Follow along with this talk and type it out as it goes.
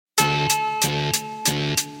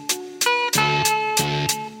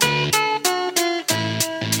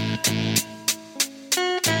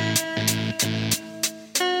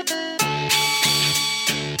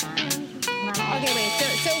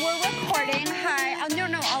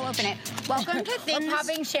infinite. Welcome to things. We're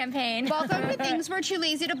popping champagne. Welcome to things we're too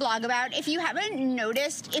lazy to blog about. If you haven't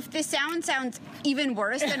noticed, if the sounds even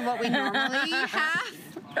worse than what we normally have.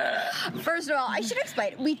 First of all, I should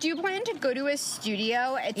explain. We do plan to go to a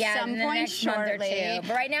studio at some point shortly.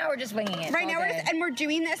 But right now, we're just winging it. Right now, we're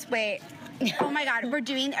doing this. Wait. Oh my God,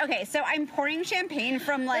 okay, so I'm pouring champagne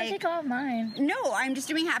from Don't take all of mine. No, I'm just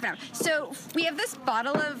doing half an hour. So we have this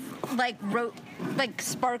bottle of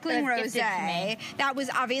sparkling rosé that was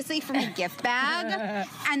obviously from a gift bag,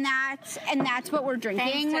 and that's what we're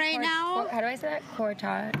drinking right now. How do I say that?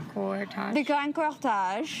 Cortage. The Grand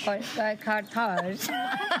Cortage. Cortage.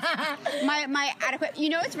 my adequate. You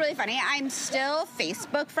know, it's really funny. I'm still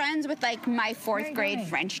Facebook friends with my fourth grade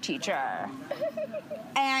French teacher.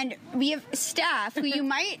 And we have Steph, who you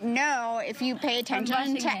might know if you pay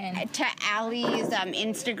attention to Allie's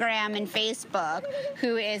Instagram and Facebook,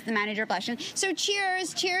 who is the manager of Blushing. So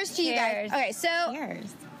cheers to you guys. Okay, so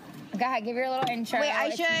cheers. Go ahead, give your little intro. Wait,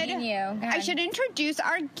 I should introduce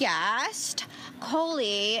our guest,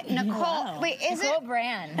 Coley Nicole. Wow. Wait, is Nicole it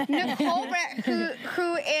Brand? Nicole Brand,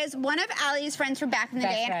 who is one of Allie's friends from back in the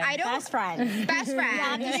day, and I don't best friend. Best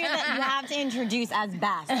friend. You have to introduce as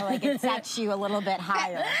best, so it sets you a little bit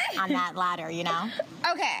higher on that ladder, you know.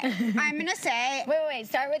 Okay, I'm gonna say. Wait.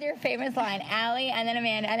 Start with your famous line, Allie, and then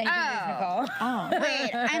Amanda, and then Nicole. Oh.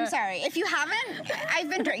 Wait, I'm sorry. If you haven't, I've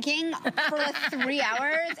been drinking for 3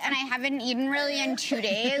 hours, and I haven't eaten really in 2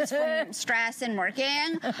 days from stress and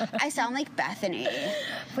working. I sound like Bethany.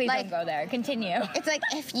 Please don't go there. Continue. It's like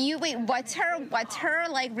what's her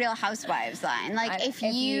Real Housewives line? If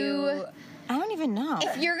you I don't even know.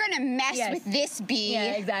 If you're gonna mess with this bee,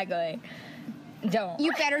 yeah, exactly. Don't.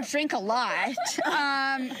 You better drink a lot.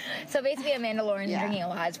 So basically, Amanda Lauren's drinking a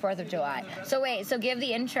lot. It's 4th of July. So give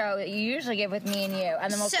the intro that you usually give with me and you,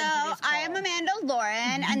 and then we'll introduce Cole. I am Amanda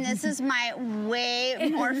Lauren, and this is my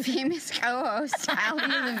way more famous co-host, Allie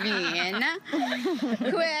Levine,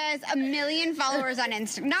 who has 1 million followers on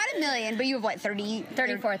Instagram. Not 1 million, but you have what,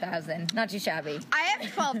 34,000. Not too shabby. I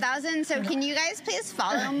have 12,000. So can you guys please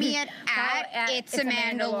follow me at It's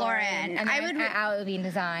Amanda Lauren? And I would at Allie Levine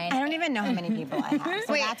Design. I don't even know how many people I have.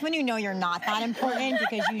 So that's when you know you're not that important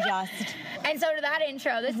because you just. And so to that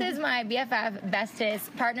intro, this is my BFF,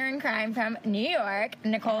 bestest partner in crime from New York,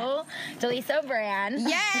 Nicole Deliso Brand.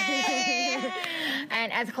 Yay!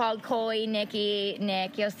 And it's called Coley, Nikki,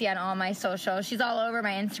 Nick. You'll see on all my socials. She's all over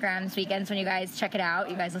my Instagram this weekend, so when you guys check it out,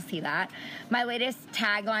 you guys will see that. My latest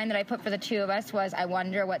tagline that I put for the two of us was, I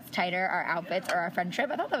wonder what's tighter, our outfits or our friendship.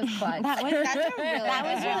 I thought that was clutch. That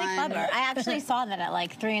was really clever. I actually saw that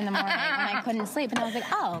at 3 in the morning when I couldn't sleep, and I was like,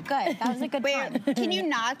 oh, good. That was a good one. Can you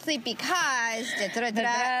not sleep because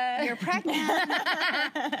you're pregnant?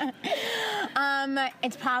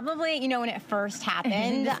 It's probably, when it first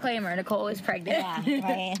happened. Disclaimer, Nicole is pregnant. Yeah,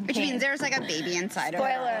 right. Which means there's a baby inside of her.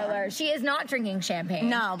 Spoiler alert. She is not drinking champagne.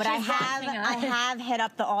 No, but I have hit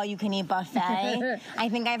up the all-you-can-eat buffet. I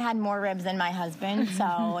think I've had more ribs than my husband,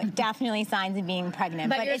 so definitely signs of being pregnant.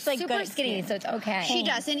 But you're it's super good skinny, so it's okay. She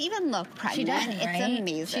doesn't even look pregnant. She doesn't, right? It's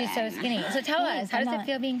amazing. She's so skinny. So tell us, how does it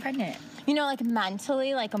feel being pregnant?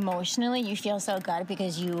 Mentally, emotionally, you feel so good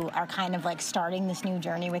because you are kind of starting this new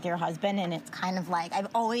journey with your husband, and it's kind of I've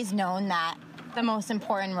always known that the most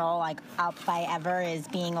important role up by ever is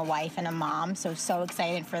being a wife and a mom, so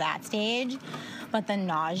excited for that stage. But the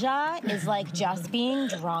nausea is just being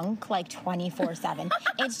drunk 24/7.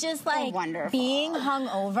 It's just wonderful. Being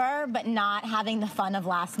hungover but not having the fun of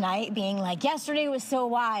last night, being yesterday was so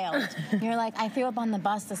wild. You're I threw up on the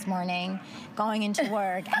bus this morning going into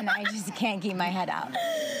work and I just can't keep my head up.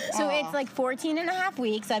 So it's 14 and a half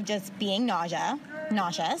weeks of just being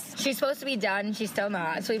nauseous. She's supposed to be done, she's still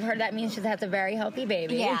not. So we've heard that means she has a very healthy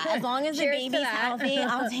baby. Yeah, as long as the baby's healthy,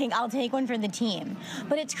 I'll take one for the team.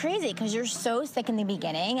 But it's crazy because you're so sick in the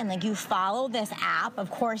beginning, and you follow this app, of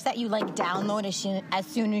course, that you download as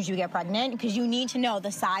soon as you get pregnant, because you need to know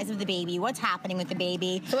the size of the baby, what's happening with the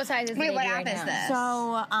baby. So what size is the baby what right app is now? this?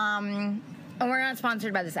 So, and we're not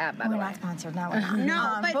sponsored by this app, by the way. We're not sponsored. No, we're not.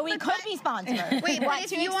 No, but we could be sponsored. Wait, but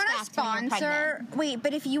if you want to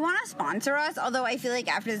sponsor, us, although I feel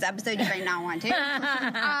after this episode you might not want to,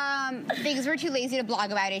 things we're too lazy to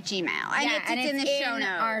blog about at Gmail. And it's in the show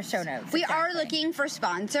notes. Our show notes. We are looking for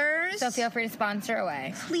sponsors. So feel free to sponsor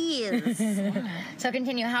away. Please. So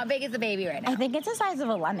continue. How big is the baby right now? I think it's the size of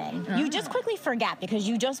a lemon. You just quickly forget because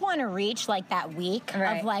you just want to reach that week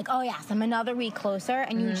of oh yes, I'm another week closer,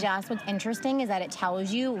 and you just, what's interesting thing is that it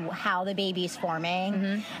tells you how the baby's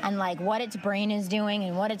forming and like what its brain is doing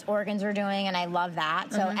and what its organs are doing, and I love that.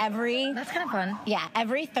 So That's kind of fun.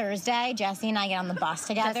 every Thursday, Jesse and I get on the bus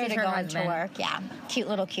together Jesse's to her go husband. into work. Yeah, cute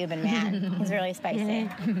little Cuban man. He's really spicy.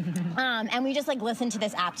 And we just like listen to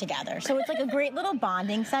this app together. So it's like a great little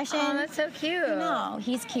bonding session. Oh, that's so cute. No,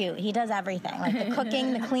 he's cute. He does everything, like the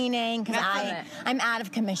cooking, the cleaning, because I'm out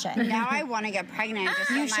of commission. Now I want to get pregnant just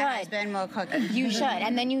so You my should. husband will cook. You should.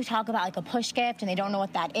 And then you talk about like a push gift, and they don't know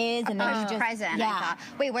what that is, and then you just Present. Yeah. I thought.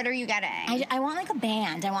 Wait, what are you getting? I want like a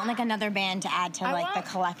band. I want like another band to add to I like want-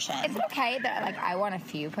 the collection. Is it okay that like I want a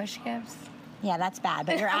few push gifts? Yeah, that's bad.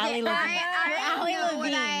 But you're Ali Levine. You're Ali know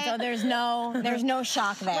what Levine, so there's no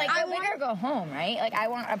shock there. Like I want to go home, right? Like I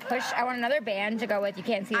want another band to go with. You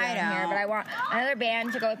can't see that I on here, know. but I want another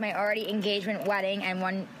band to go with my already engagement, wedding, and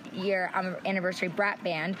 1 year anniversary brat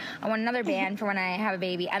band. I want another band for when I have a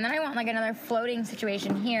baby, and then I want like another floating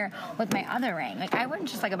situation here with my other ring. Like I wouldn't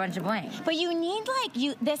just like a bunch of bling. But you need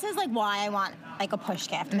this is like why I want like a push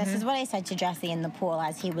gift. And this is what I said to Jesse in the pool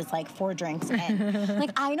as he was like 4 drinks in.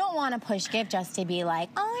 Like I don't want a push gift just to be like,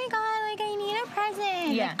 oh my god, like I need a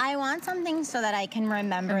present. Yeah. Like, I want something so that I can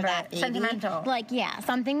remember that baby. Sentimental. Like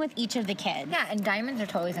something with each of the kids. Yeah, and diamonds are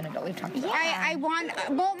totally sentimental. We've talked about that. I want.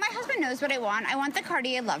 Well, my husband knows what I want. I want the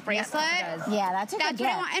Cartier love bracelet. he does. Yeah, that's a That's good what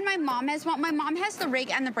I gift. want. And my mom has one. My mom has the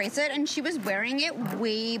ring and the bracelet, and she was wearing it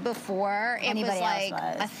way before it Anybody was like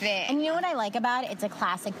else was. a thing. And you know what I like about it? It's a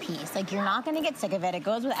classic piece. Like you're not gonna get sick of it. It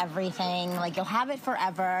goes with everything. Like you'll have it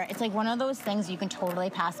forever. It's like one of those things you can totally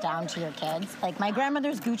pass down to your kids. Like my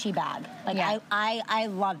grandmother's Gucci bag. Like Yeah. I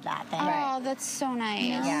love that thing. Oh, that's so nice.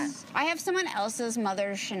 Yeah. I have someone else's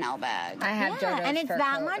mother's Chanel bag. I have Yeah, Dodo's and it's fur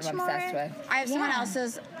that coat much I'm more- obsessed with. I have someone Yeah.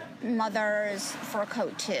 else's mother's fur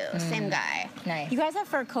coat too. Same guy. Nice. You guys have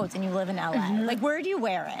fur coats and you live in LA. Like where do you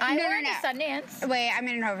wear it? I No, wore no, it to Sundance. Wait, I'm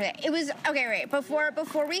in over it. It was okay. Wait,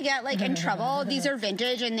 before we get like in trouble, these are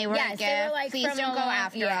vintage and they were Yes, a they gift. were, like, Please from don't go a long-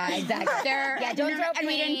 after yeah, us. exactly. They're, Yeah, don't throw and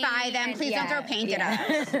we didn't buy paint them. and- Please don't yeah, throw paint yeah. at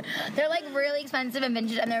us. They're like really expensive and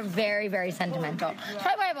vintage, and they're very, very sentimental. That's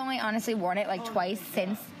probably why I've only honestly worn it like twice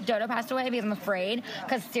since Dodo passed away, because I'm afraid.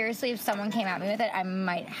 Because seriously, if someone came at me with it, I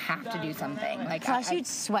might have to do something. Like, Plus you'd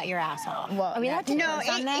sweat your ass off. Well, Are we allowed to no, curse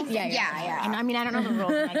on this? yeah. And I mean, I don't know the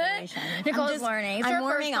rules and regulations. Nicole's learning. It's her I'm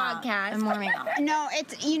warming first up. podcast. I'm warming up. No,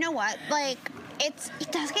 it's you know what? Like it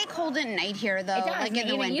does get cold at night here though. It does. Like in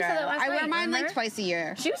the You winter. said that last I wear night, mine like remember? twice a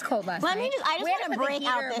year. She was cold last Let night. me just, I just We had want to put the break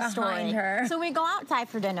out heater this story. behind her. So we go outside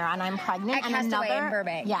for dinner and I'm pregnant. At and Castaway another, in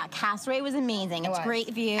Burbank. Yeah, Castaway was amazing. It's was. great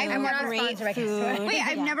view. I'm not great sponsored by food. Castaway. Wait,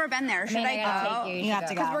 I've Yeah. never been there. Should Amanda, I I gotta go? take you. You have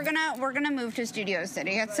to go. Because we're gonna move to Studio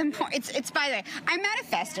City at some point. It's by the way, I'm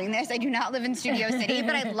manifesting this. I do not live in Studio City,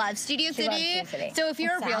 but I love Studio She loves City. Studio City. So if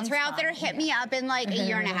you're It a realtor sounds out there, fun. hit me up in like a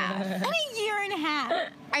year and a half. In a year and a half.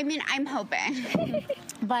 I mean, I'm hoping.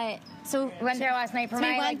 But so We went there last night for So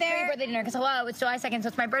we my went there- pre-birthday dinner. Because hello, it's July 2nd, so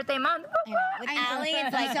it's my birthday month. you know, with I know. Allie,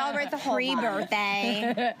 it's We like celebrate the whole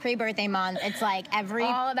month. pre-birthday month. It's like every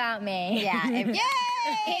All about me. yeah.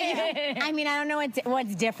 Yay! I mean, I don't know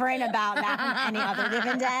what's different about that from any other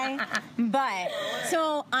given day. But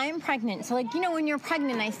so I'm pregnant. So like, you know, when you're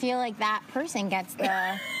pregnant, I feel like that person gets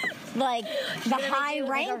the like the high you look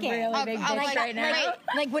like a ranking. really big bitch like, right now.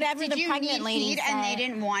 Like whatever Did the you pregnant need lady heat said. and they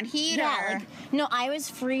didn't want heat? Yeah, or? like, no, I was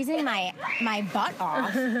freezing my butt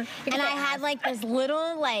off, and I had like this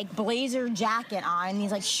little like blazer jacket on,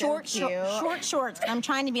 these like short cute. shorts. I'm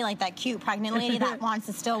trying to be like that cute pregnant lady that wants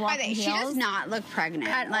to still walk By the way, in she heels. does not look pregnant.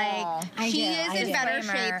 At like all. I she do, is I in do. better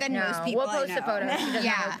Disclaimer, shape than no. most people. We'll post I a know. photo. She does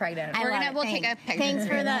Yeah. not look pregnant. I love it. We'll take a Thanks.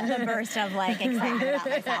 picture. Thanks for the burst of like excitement about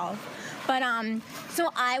myself. But so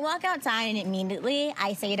I walk outside and immediately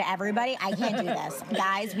I say to everybody, I can't do this.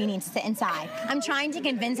 Guys, we need to sit inside. I'm trying to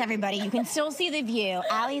convince everybody you can still see the view.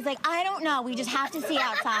 Allie's like, I don't know, we just have to see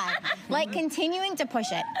outside. Like continuing to push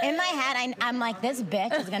it. In my head, I'm like, this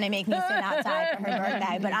bitch is gonna make me sit outside for her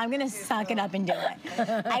birthday, but I'm gonna suck it up and do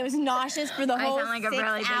it. I was nauseous for the I whole sound like a 6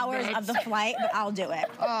 really big hours bitch. of the flight, but I'll do it.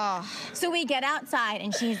 So we get outside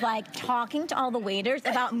and she's like talking to all the waiters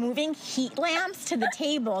about moving heat lamps to the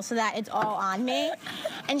table so that it's all on me.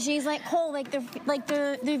 And she's like, Cole, like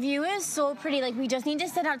the view is so pretty. Like we just need to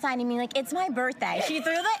sit outside and be like, it's my birthday. She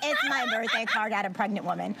threw the "it's my birthday" card at a pregnant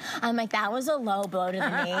woman. I'm like, that was a low blow to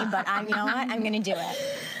the knee, but you know what? I'm gonna do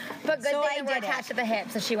it. But good So thing I that we're did it. attached to the hip,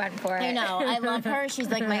 so she went for it. I know. I love her. She's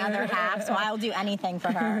like my other half, so I'll do anything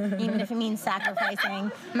for her, even if it means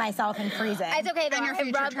sacrificing myself and freezing. It's okay though. And your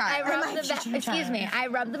future child. I rubbed And my future excuse child. me. I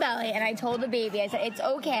rubbed the belly and I told the baby, I said, it's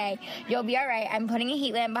okay. You'll be all right. I'm putting a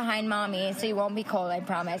heat lamp behind mommy so you won't be cold, I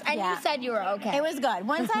promise. And Yeah. you said you were okay. It was good.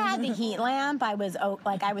 Once I had the heat lamp, I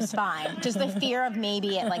was fine. Just the fear of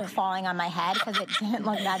maybe it like falling on my head because it didn't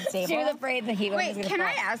look that stable. She was afraid the heat lamp was Wait, gonna can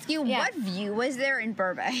I fall. ask you, Yeah. what view was there in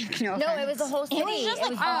Burbank? No, No, offense. it was the whole city. It was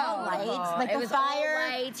just like all beautiful. lights, like it the was fire.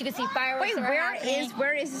 all lights. You could see fireworks. Wait, that were happening.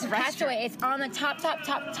 where is this restaurant? Castaway. It's on the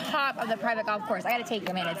top of the private golf course. I gotta take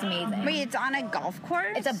them in. It's amazing. Wait, it's on a golf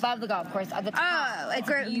course? It's above the golf course at the top. Oh, like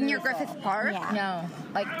near beautiful. Griffith Park? Yeah. No,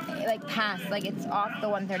 like past, like it's off the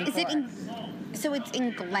 134. Is it in... So it's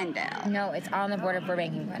in Glendale? No, it's on the border of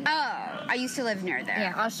Burbank and Glendale. Oh, I used to live near there.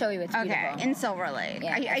 Yeah, I'll show you. It's Okay, beautiful. in Silver Lake.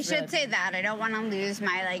 Yeah, I it's should really say that. I don't want to lose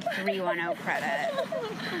my like 310 credit.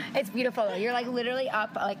 It's beautiful though. You're like literally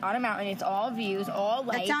up like on a mountain. It's all views, all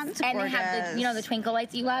lights, sounds and they have gorgeous. the I the twinkle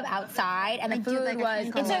lights you love outside, and the do food like a was.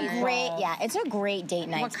 twinkle It's light. a great, it's a great date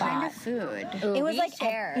night What spot. kind of food? Ooh, It was we like,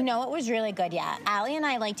 shared. it was really good, yeah. Allie and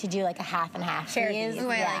I like to do like a half and half. Share She is- these. Ooh,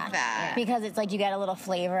 I yeah. like that. Because it's like you get a little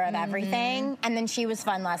flavor of everything. And then she was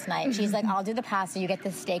fun last night. She's like, I'll do the pasta, you get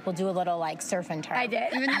the steak, we'll do a little like surf and turf. I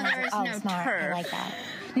did. Even though there is Oh, no smart. turf. I like that.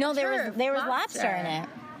 No, there Turf, was lobster. lobster in it.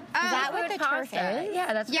 Is that what the turf pasta. is?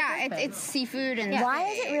 Yeah, that's what Yeah, turf is. it's seafood and Why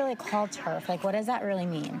is it really called turf? Like, what does that really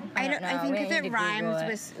mean? I don't don't. I know. think We because need it to Google rhymes it.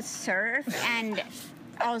 with surf and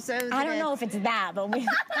also. I don't know if it's that, but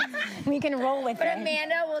we can roll with But it.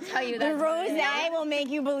 Amanda will tell you The that. rosé will make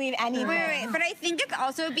you believe anything. Wait, but I think it's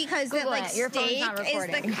also because that Google like it. Your phone's steak not is the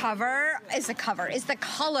recording. is the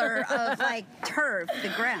color of like turf, the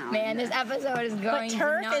ground. Man, this episode is going. But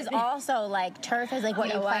turf to not is be- also like turf is like what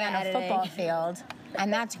You you know play what, on a editing. football field,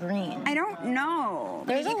 and that's green. I don't know.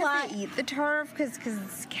 There's Maybe a 'cause lot- They eat the turf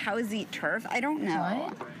because cows eat turf. I don't know.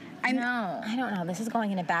 What? No. I don't know. This is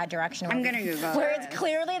going in a bad direction. I'm gonna Google Where it. it's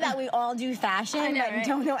clearly that we all do fashion, but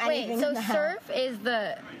don't know anything. Wait, so about. surf is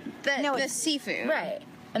the The it's- seafood. right.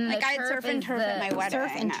 And Like the I had surf and is turf at the- my wedding.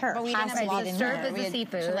 surf and turf But we has didn't to have be Right, in the there. surf is We the had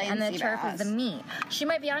seafood, Chilean and the sea turf is the bass. meat. She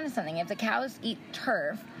might be onto something. If the cows eat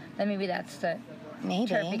turf, then maybe that's the Maybe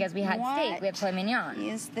turf because we had steak. We had filet mignon.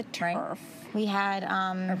 Is the Right. turf? we had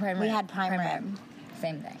Prime we rib. had prime rib,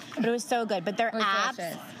 Same thing. but it was so good. But their was apps,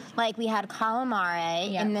 delicious. like we had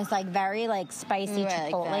calamari Yeah. in this like very like spicy Ooh, I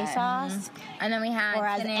like chipotle that. sauce, And then we had or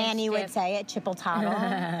as spinach Annie would dip. say it, chipotle.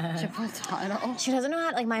 Chipotle. She doesn't know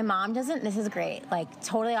how, like, my mom doesn't, this is great, like,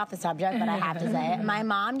 totally off the subject, but I have to say it. My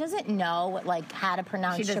mom doesn't know, like, how to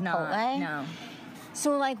pronounce She does Chipotle. not. No.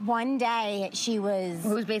 So, like, one day she was,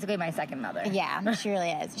 Who's basically my second mother. yeah, she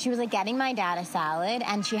really is. She was, like, getting my dad a salad,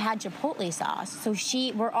 and she had Chipotle sauce. So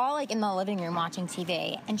we're all, like, in the living room watching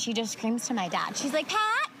TV, and she just screams to my dad. She's like, Pat,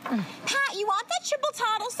 you want that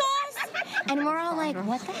chipotle sauce? And we're all like,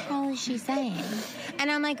 what the hell is she saying? And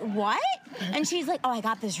I'm like, what? And she's like, oh, I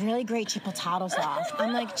got this really great chipotle sauce.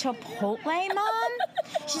 I'm like, Chipotle, Mom?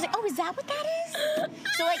 She's like, oh, is that what that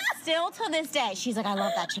is? So, like, still to this day, she's like, I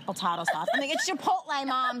love that chipotle sauce. I'm like, it's Chipotle,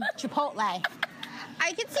 Mom. Chipotle.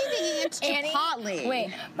 I could see thinking it's Annie, Chipotle.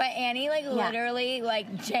 wait, but Annie like literally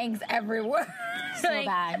like janks every word. So Like,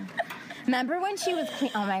 bad. Remember when she was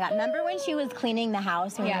oh my god, remember when she was cleaning the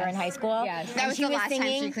house when we were in high school? Yes. That And was she the last time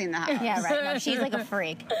singing, she cleaned the house. Yeah, right. No, she's like a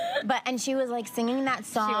freak. And she was like singing that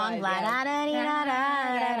song, was, la yeah. da da dee da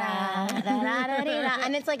da da da da da dee da,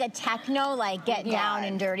 and it's like a techno, like get down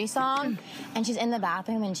and dirty song. And she's in the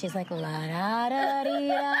bathroom and she's like la da da dee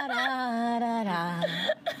da da da da.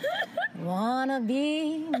 Wanna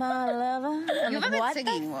be my lover? I'm You like, have a what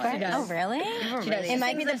singing the voice. frick? She does. Oh, really? She does. She It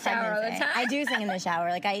might be sings the in the shower all the pregnancy. time. I do sing in the shower.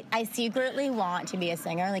 Like I secretly want to be a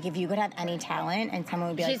singer. Like if you could have any talent and someone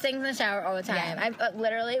would be She like, sings in the shower all the time. Yeah. I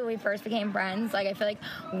literally, when we first became friends, like I feel like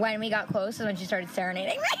when we got close is when she started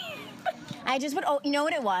serenading me. I just would. Oh, you know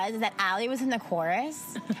what it was? Is that Allie was in the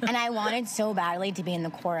chorus, and I wanted so badly to be in the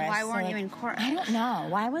chorus. Why So, weren't like, you in chorus? I don't know.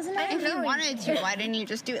 Why wasn't I? If you wanted to, why didn't you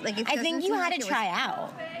just do it? Like it I think doesn't you seem had like to it try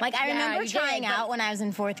out. Like I Yeah, remember you did, trying but- out when I was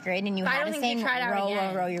in 4th grade, and you But I had don't to think you sing tried out "Row, row,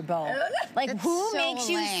 again. row your boat." Like That's who so makes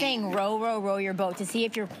you lame. sing "Row, row, row your boat" to see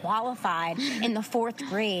if you're qualified in the 4th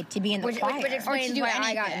grade to be in the Which choir? explains do why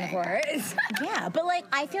I got in the anything. chorus. Yeah, but like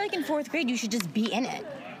I feel like in 4th grade you should just be in it.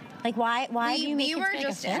 Like why do you make we kids were feel like a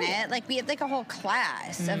just in failure? it. Like we had like a whole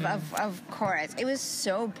class of chorus. It was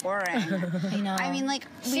so boring. I know. I mean, like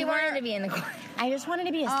She we wanted were. to be in the chorus. I just wanted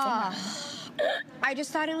to be a singer. I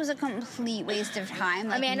just thought it was a complete waste of time.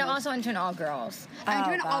 Like, Amanda most- also went to an all girls. I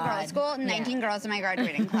went to Oh, an all-girls God. school. 19 girls in my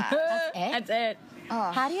graduating class. It? That's it.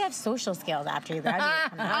 How do you have social skills after you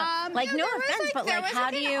graduate? Like, no offense, but like, how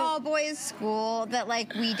do you? All boys school that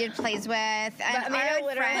like we did plays with, and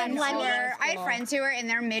I had friends who were in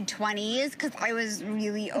their mid-20s because I was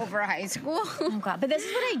really over high school. Oh God. But this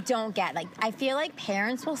is what I don't get. Like, I feel like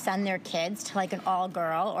parents will send their kids to like an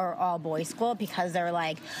all-girl or all-boys school because they're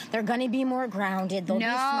like, they're gonna be more grounded, they'll be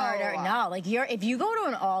smarter. No, like if you go to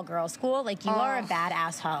an all-girl school, like you are a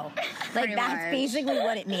badass hoe. Like that's basically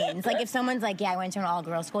what it means. Like if someone's like, yeah, I went to an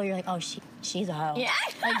all-girl school, you're like, oh, she's a hoe. Yeah.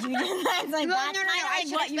 Like you just, that's like, that's kind of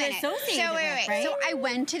like what you associate So with, right? So I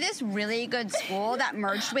went to this really good school that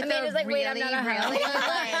merged with a like, really, wait, I'm not a hoe. really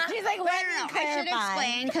like. She's like, let me I should clarify.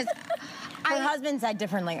 explain because Her husband said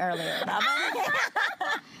differently earlier.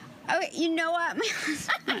 Okay, you know what? My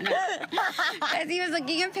husband, because he was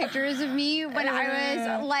looking at pictures of me when I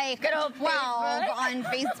was like 12 on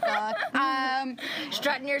Facebook.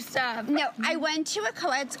 Strutting your stuff. No, I went to a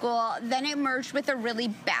co-ed school, then it merged with a really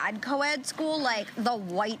bad co-ed school, like the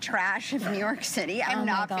white trash of New York City. I'm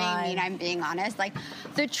not being mean, I'm being honest. Like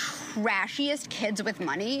the trashiest kids with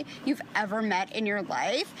money you've ever met in your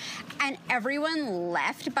life. And everyone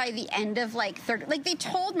left by the end of like third. Like they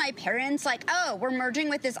told my parents, like, oh, we're merging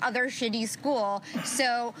with this other shitty school.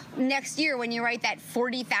 So next year when you write that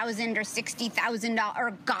 $40,000 or $60,000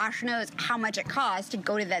 or gosh knows how much it costs to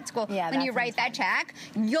go to that school, when you write that check,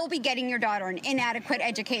 you'll be getting your daughter an inadequate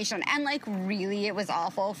education. And like really it was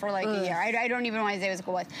awful for like a year. I don't even want to say what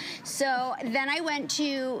school was. So then I went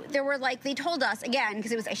to, there were like, they told us again,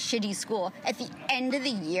 because it was a shitty school, at the end of the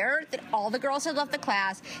year that all the girls had left the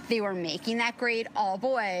class, they were making that grade all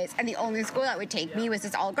boys, and the only school that would take me was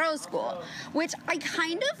this all girls school, which I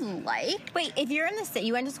kind of like. Wait, if you're in the city,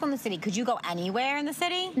 you went to school in the city, could you go anywhere in the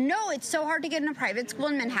city? No, it's so hard to get in a private school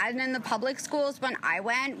in Manhattan, and the public schools when I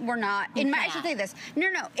went were not in my. I should say this. No,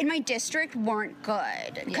 in my district weren't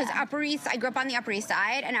good because Upper East. I grew up on the Upper East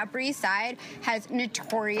Side, and Upper East Side has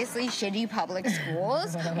notoriously shitty public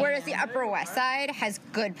schools, whereas the Upper West Side has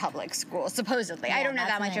good public schools. Supposedly, I don't know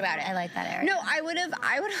that much about it. I like that area. No, I would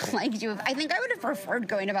have liked to have. I think I would have preferred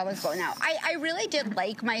going to public school. Now, I really did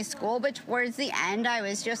like my school, but towards the end, I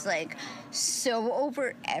was just like so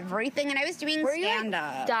over everything, and I was doing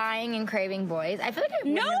stand-up. Like, dying and craving boys? I feel like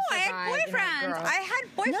I had boyfriends. I had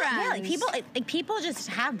boyfriends. No, yeah, like people just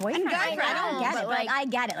have boyfriends. I don't get it, but like I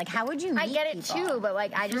get it. Like, how would you meet I get it people? too, but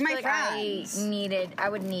like I just feel like friends. I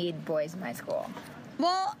would need boys in my school.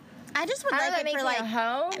 Well, I just would I like don't know it if for that like makes me a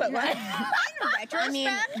hoe, but like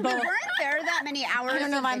retrospect, we weren't there that many hours. I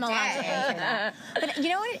don't know if I'm of the allowed to day. answer that. But you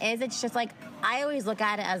know what it is? It's just like I always look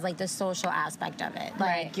at it as like the social aspect of it,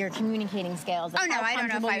 like your communicating skills. Like how I don't know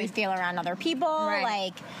if comfortable I you would feel around other people.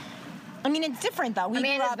 Like, I mean, it's different though.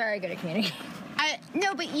 Amanda's very good at communicating.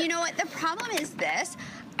 No, but you know what? The problem is this.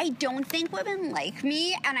 I don't think women like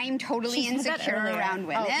me, and I'm totally insecure around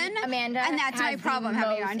women. Amanda, and that's my problem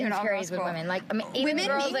having gone to an all-girls school. With women. Like, I mean, women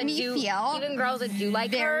make me feel even girls that do like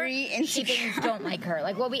very her, insecure. she thinks don't like her.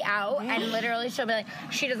 Like, we'll be out, and literally she'll be like,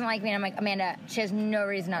 she doesn't like me, and I'm like, Amanda, she has no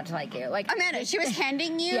reason not to like you. Like, Amanda, she was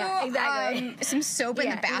handing you some soap in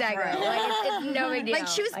the bathroom. Exactly. Like, it's no big deal. Like,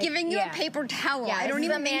 she was giving you a paper towel. I don't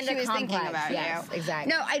even think she was thinking about you.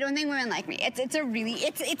 Exactly. No, I don't think women like me. It's a really,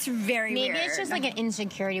 it's very weird. Maybe it's just like an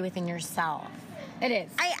insecurity within yourself. It is.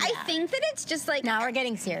 I think that it's just like now we're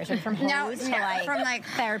getting serious. We're from hoes to like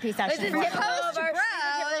therapy sessions. This is typical of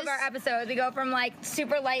our episodes. We go from like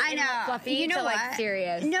super light and fluffy to like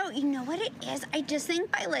serious. No, you know what it is? I just think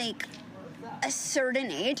by like a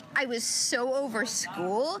certain age, I was so over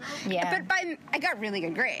school. Yeah. But I got really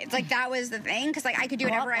good grades. Like that was the thing, because like I could do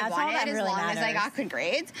whatever I wanted as long as I got good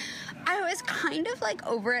grades. I was kind of like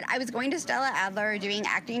over it. I was going to Stella Adler, doing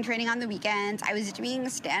acting training on the weekends. I was doing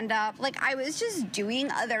stand-up. Like I was just doing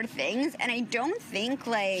other things, and I don't think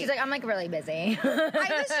like... She's like, I'm like really busy. I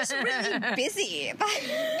was just really busy.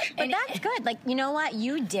 But that's good. Like, you know what?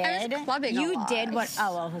 You did. I was clubbing a lot. Did what...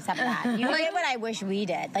 Oh, well, except for that. You did what I wish we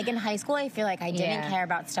did. Like in high school, I feel like I didn't care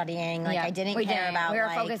about studying. Like I didn't care about... We were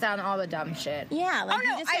focused on all the dumb shit. Yeah. Like,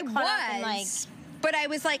 I was. But I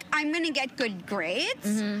was like, I'm going to get good grades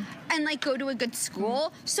and like go to a good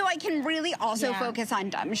school so I can really also focus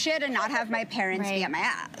on dumb shit and not have my parents be at my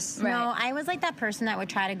ass. Right. No, I was like that person that would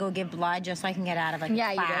try to go give blood just so I can get out of like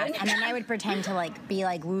class. You did. And then I would pretend to like be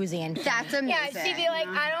like woozy and that's amazing. Yeah, she'd be like,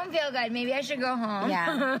 I don't feel good. Maybe I should go home.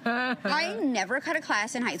 Yeah. I never cut a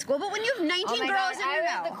class in high school, but when you have 19 girls in your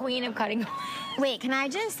I was the queen of cutting Wait, can I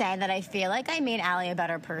just say that I feel like I made Allie a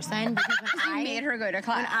better person because when You made her go to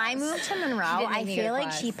class. When I moved to Monroe, I make me go to feel like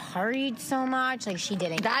class. she partied so much. Like she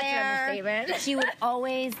didn't That's an care. understatement. She would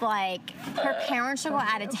always like her parents would go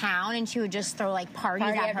out of town and she would just throw like parties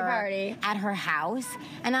Party at after her party. at her house.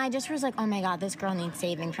 And I just was like, oh my god, this girl needs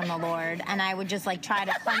saving from the Lord. And I would just like try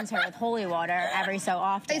to cleanse her with holy water every so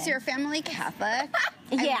often. Is your family Catholic?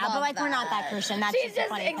 Yeah, I but love like we're not that Christian. That's She's just a just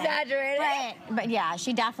funny thing. exaggerating. But yeah,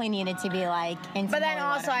 she definitely needed to be like into But then holy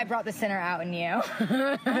also, water. I brought the sinner out in you. I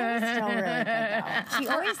was still really good though. She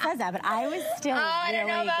always says that, but I was still I really don't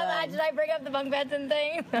know about that. good. Did I bring up the bunk beds and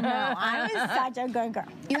things? No, I was such a good girl.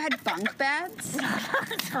 You had bunk beds?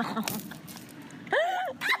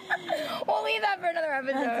 We'll leave that for another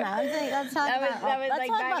episode. Let's talk That was- about. that was, let's like,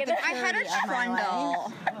 talk back about in the the- I had a purity of my life.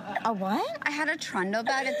 trundle. A what? I had a trundle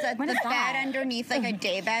bed. It's a, What the is that? bed underneath like a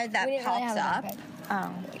day bed that We didn't really pops have a up. bunk bed.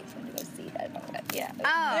 Oh. Wait, so I'm gonna go see that bunk bed. Yeah.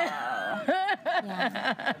 Oh.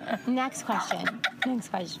 Yeah. Next question. Next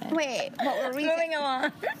question. Wait, what were we Moving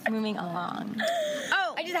along. Moving along.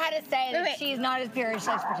 Oh, I just had to say that Wait. she's not as pure as she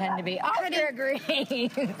likes to pretend to be. Oscar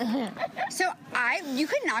agrees. so you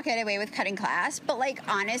could not get away with cutting class, but like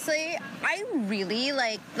honestly, I really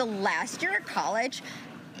like the last year of college.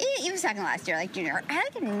 Even second last year, like junior, I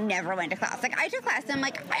like never went to class. Like I took class and I'm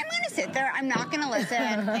like, I'm gonna sit there, I'm not gonna listen.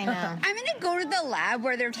 I know. I'm gonna go to the lab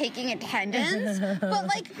where they're taking attendance. But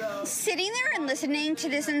like sitting there and listening to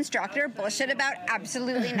this instructor bullshit about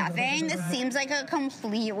absolutely nothing, this seems like a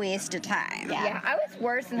complete waste of time. Yeah, I was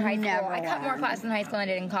worse in high school. Never I cut more won. class in high school than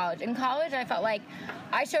I did in college. In college, I felt like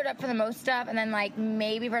I showed up for the most stuff, and then like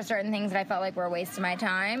maybe for certain things that I felt like were a waste of my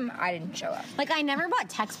time, I didn't show up. Like I never bought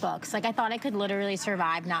textbooks. Like I thought I could literally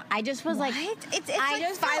survive. Not. I just was like, It's I like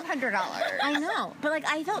just felt- $500. I know, but like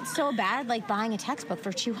I felt so bad like buying a textbook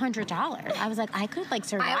for $200. I was like, I could like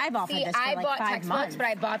survive off of this I for like bought 5 textbooks, months. but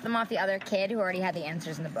I bought them off the other kid who already had the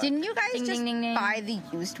answers in the book. Didn't you guys Ding, just ding, ding, ding. buy the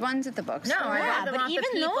used ones at the bookstore? No, I Yeah, bought them but off even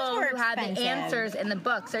the people those were who had the expensive. answers in the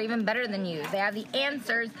books. They're even better than used. They have the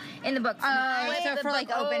answers in the books. So for like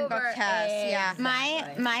open book tests, yeah.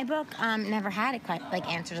 My book never had like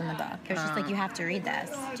answers in the book. It was just like you have to read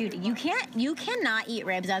this, dude. You cannot eat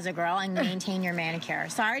ribs as a girl and maintain your manicure.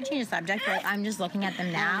 Sorry to change the subject, but like, I'm just looking at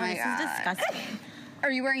them now. my This God. is disgusting. Are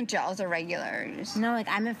you wearing gels or regulars? No, like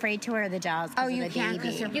I'm afraid to wear the gels because Oh, you of the can't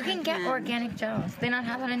 'cause baby. you're You can get pregnant. organic gels. They not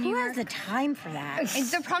have that in New Who York? has the time for that? It's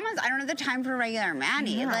the problem is I don't have the time for regular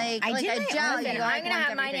mani. I know. Like I like do a my gel. own You thing. go, like, I'm gonna once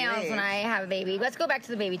have my every 3 nails weeks. when I have a baby. Let's go back to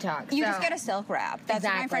the baby talk. You So- just get a silk wrap. That's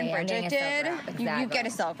what my friend Exactly, I'm Bridget getting a silk did. wrap, You exactly. get a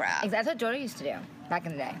silk wrap. That's what Joda used to do back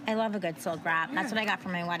in the day. I love a good silk wrap. That's what I got for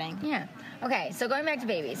my wedding. Yeah. Okay, so going back to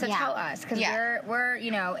babies. So Yeah. tell us, because Yeah. we're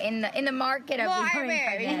in the market of Well, becoming wait,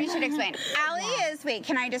 pregnant. we should explain. Allie is, wait,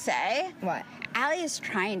 can I just say? What? Allie is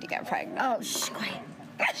trying to get pregnant. Oh, shh, quiet.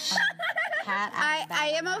 Cat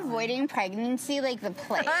I am avoiding pregnancy like the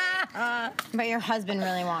plague. But your husband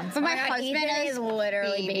really wants. But my Oh God, husband Ethan is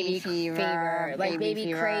literally baby fever, like baby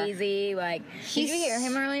fever. crazy. Like, did you hear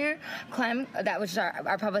him earlier? Clem, that was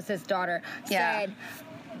our publicist's daughter, Yeah. said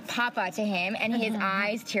 "Papa" to him, and his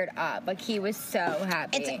eyes teared up. Like he was so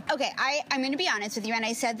happy. It's okay. I'm going to be honest with you, and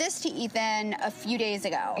I said this to Ethan a few days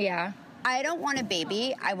ago. yeah. I don't want a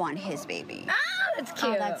baby. I want his baby. Oh, that's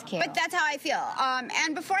cute. Oh, that's cute. But that's how I feel.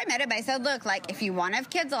 And before I met him, I said, look, like, if you want to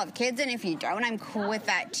have kids, I'll have kids. And if you don't, I'm cool with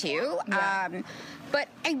that, too. Yeah. But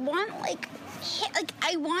I want, like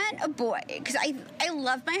I want a boy. Because I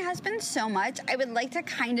love my husband so much. I would like to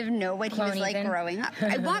kind of know what he Clone was like Ethan? growing up.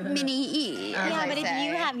 I want mini E, as Yeah, I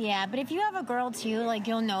but if you have a girl too, like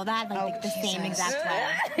you'll know that like the same Jesus. exact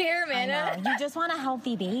way. Here, I man. know. You just want a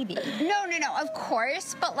healthy baby. No, of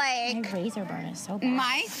course. But, My like, razor burn is so bad.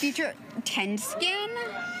 my future tan skin...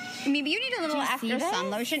 Maybe you need a little Do you see after this?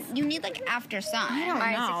 sun lotion. You need like after sun. I don't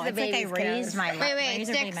Mine know. sticks to It's the like I baby's raised kiddos. my Wait,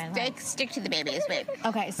 razor stick, blade my stick, leg. stick to the babies. Wait.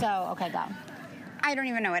 Okay, go. I don't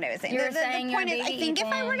even know what I was saying. You were The saying point your is, I baby think if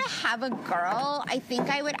I Ethan. were to have a girl, I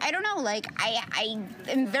think I would. I don't know. Like I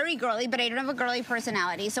am very girly, but I don't have a girly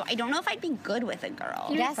personality, so I don't know if I'd be good with a girl.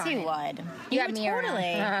 Yes, fine. you would. You You got would me around.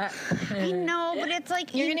 totally. I know, but it's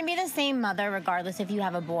like You're gonna be the same mother regardless if you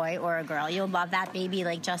have a boy or a girl. You'll love that baby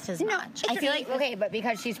like just as No, much. it's I feel like Okay, but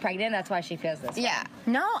because she's pregnant, that's why she feels this way. yeah.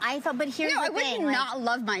 no. I thought, but here's No, I the would thing. like- not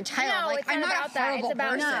love my child. No, like it's I'm not not about a that. horrible It's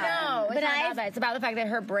about person. no, it's But not I've- about that. It's about the fact that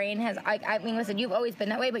her brain has. I mean, listen, you you've always been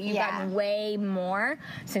that way, but you've gotten way more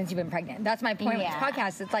since you've been pregnant. That's my point with this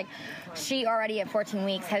podcast. It's like she already at 14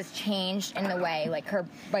 weeks has changed in the way like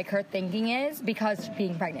her thinking is because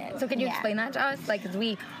being pregnant. So can you explain that to us? Like, 'cause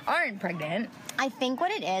we aren't pregnant. I think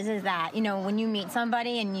what it is that, you know, when you meet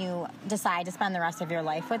somebody and you decide to spend the rest of your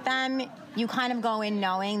life with them, you kind of go in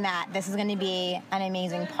knowing that this is going to be an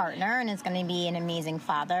amazing partner and it's going to be an amazing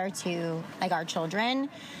father to, like, our children.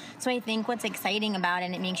 So I think what's exciting about it,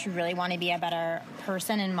 and it makes you really want to be a better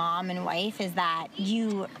person and mom and wife, is that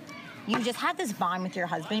you just have this bond with your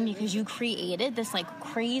husband because you created this, like,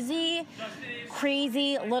 crazy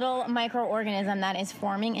little microorganism that is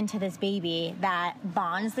forming into this baby that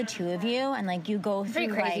bonds the two of you, and like you go through. Pretty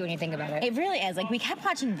crazy like, when you think about it. It really is. Like, we kept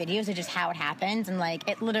watching videos of just how it happens, and like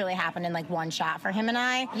it literally happened in like one shot for him and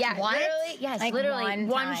I. Yeah, literally. Yes, like literally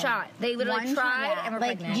one time. shot. They literally tried and were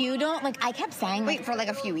like pregnant. you don't like. I kept saying Wait for like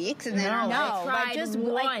a few weeks and then no, tried like just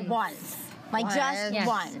once. like once. Like just Yes,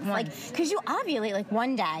 once. Like, because you ovulate like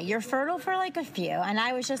one day, you're fertile for like a few, and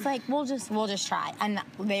I was just like, we'll just try, and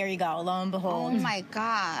there you go. Lo and behold. Oh my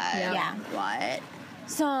God. Yeah. What?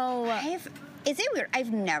 So Is it weird?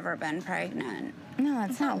 I've never been pregnant. no,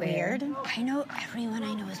 it's not weird. I know everyone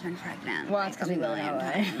I know has been pregnant. Well, it's because we live million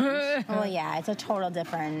that times. way. Well, yeah, it's a total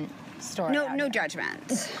different story. No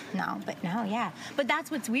judgment. But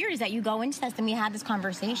that's what's weird is that you go into this, and we had this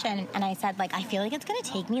conversation, and I said, like, I feel like it's going to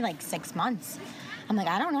take me like 6 months. I'm like,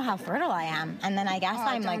 I don't know how fertile I am, and then I guess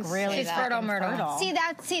I'm like don't really say that. Fertile myrtle. See,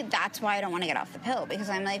 that's why I don't want to get off the pill, because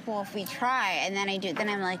I'm like, well, if we try and then I do, then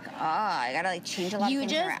I'm like, I gotta like change a lot of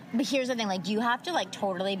things around. But here's the thing, like, you have to like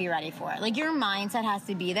totally be ready for it. Like, your mindset has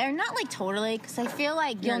to be there, not like totally, because I feel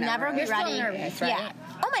like you'll never be You're still ready. nervous, right? Yeah.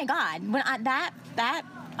 Oh my God, when that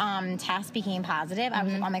test became positive, I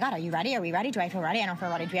was like, oh my God, are you ready? Are we ready? Do I feel ready? I don't feel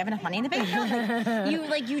ready. Do we have enough money in the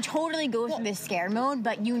bank? You totally go through this scared mode,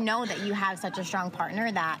 but you know that you have such a strong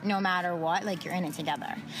partner that no matter what, like, you're in it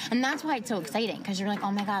together. And that's why it's so exciting, because you're like,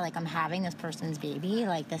 oh my God, like, I'm having this person's baby.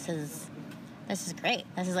 Like, this is great.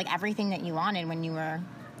 This is like everything that you wanted when you were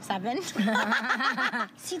 7.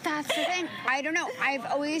 See, that's the thing. I don't know. I've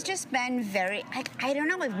always just been very, I don't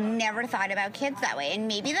know. I've never thought about kids that way. And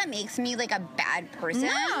maybe that makes me like a bad person.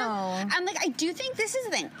 No. I'm like, I do think this is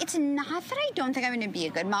the thing. It's not that I don't think I'm going to be a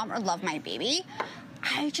good mom or love my baby.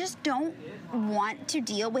 I just don't want to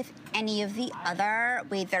deal with any of the other,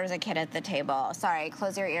 wait, there's a kid at the table. Sorry,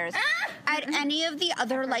 close your ears. At any of the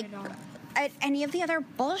other, like, at any of the other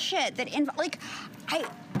bullshit that,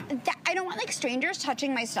 I don't want like strangers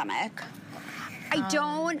touching my stomach. I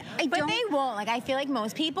don't. But they won't. Like, I feel like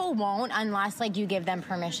most people won't unless like you give them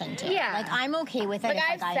permission to. Yeah. Like, I'm okay with it. Like, if,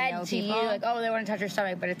 I've I said know to people. you, like, oh, they want to touch your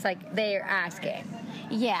stomach, but it's like they're asking.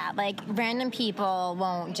 Yeah, like random people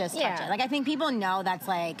won't just touch it. Like, I think people know that's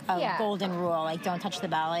like a golden rule. Like, don't touch the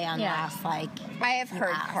belly unless like. I have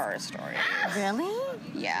heard horror stories. Really?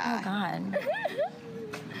 Yeah. Oh God.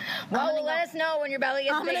 Well, let us know when your belly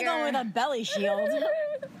gets I'm gonna bigger. go with a belly shield.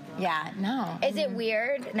 Yeah, no. Is it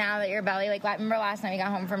weird now that your belly, like, remember last night we got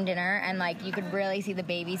home from dinner and, like, you could really see the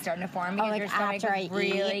baby starting to form because like, your stomach after is I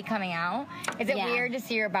really eat? coming out? Is it weird to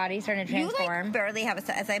see your body starting to You transform? like barely have a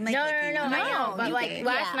size. I'm like, No, looking I at know. But, you like, did.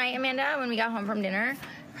 last night, Amanda, when we got home from dinner,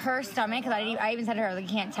 her stomach, because I even said to her, like, you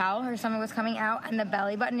can't tell, her stomach was coming out, and the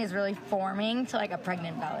belly button is really forming to, like, a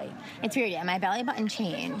pregnant belly. It's weird, yeah. My belly button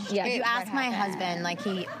changed. Yeah. If you Wait, ask what my happened? husband, like,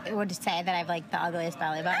 he would say that I have, like, the ugliest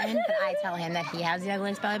belly button, but I tell him that he has the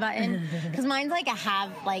ugliest belly button. Because mine's, like,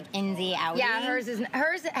 like, insy, outy. Yeah,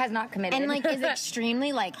 hers has not committed. And, like, is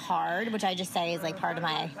extremely, like, hard, which I just say is, like, part of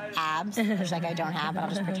my abs, which, like, I don't have, but I'll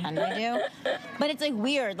just pretend I do. But it's, like,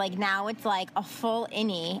 weird. Like, now it's, like, a full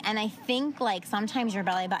innie, and I think, like, sometimes your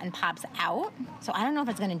belly button pops out. So I don't know if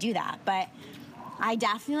it's going to do that, but I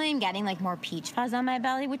definitely am getting like more peach fuzz on my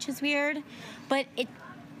belly, which is weird. But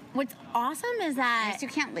what's awesome is that You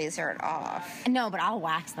can't laser it off. no, but I'll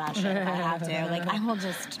wax that shit if I have to. Like, I will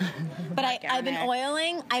just. But I've been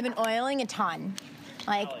oiling. I've been oiling a ton,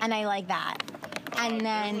 like, and I like that. And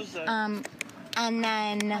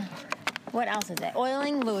then what else is it?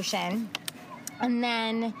 Oiling lotion, and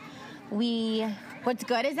then What's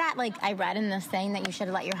good is that, like, I read in this thing that you should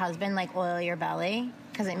let your husband, like, oil your belly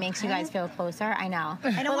because it makes you guys feel closer. I know.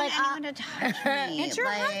 I don't But, want anyone to touch me. It's your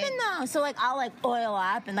husband, though. So, like, I'll, like, oil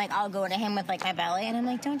up and, like, I'll go to him with, like, my belly. And I'm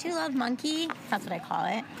like, don't you love monkey? That's what I call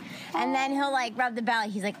it. And then he'll, like, rub the belly.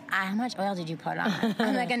 He's like, how much oil did you put on?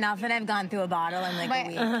 I'm like, enough that I've gone through a bottle in, like, a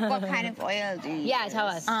week. What kind of oil do you Yeah, use? tell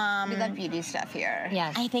us. We love beauty stuff here.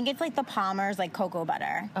 Yes. I think it's, like, the Palmer's, like, cocoa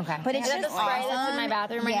butter. Okay. But it's Is that just the spray awesome. that's in my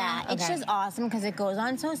bathroom right yeah, now? it's Okay. just awesome because it goes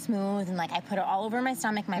on so smooth. And, like, I put it all over my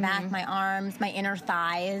stomach, my back, my arms, my inner thigh.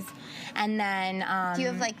 thighs, and then Do you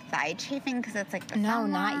have like thigh chafing? Because that's like the No,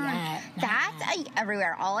 not yet. That's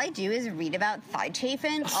everywhere. All I do is read about thigh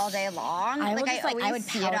chafing all day long. I like would just, like, always I would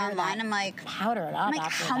see it powder online. that- I'm like, powder it up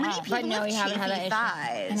after how many that. people But no, have you haven't had that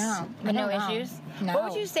chafy issue. thighs? I know. But no I don't know. issues? No. What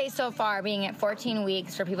would you say so far, being at 14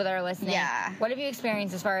 weeks, for people that are listening? Yeah. What have you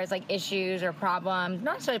experienced as far as like issues or problems?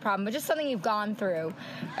 Not necessarily a problem, but just something you've gone through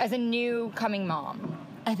as a new coming mom.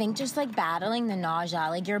 I think just like battling the nausea,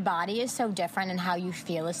 like your body is so different and how you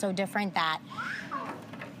feel is so different that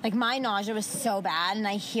like my nausea was so bad, and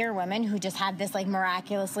I hear women who just had this like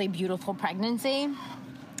miraculously beautiful pregnancy,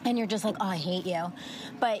 and you're just like, oh, I hate you.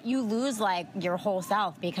 But you lose like your whole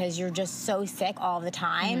self because you're just so sick all the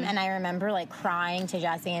time. Mm-hmm. And I remember like crying to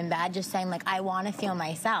Jesse in bed, just saying like, I want to feel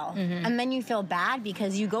myself. And then you feel bad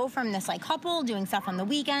because you go from this like couple doing stuff on the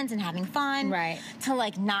weekends and having fun, Right. to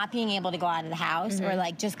like not being able to go out of the house or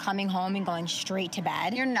like just coming home and going straight to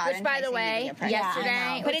bed. You're not. Which, by the enticing me to way, get pregnant. Yeah, I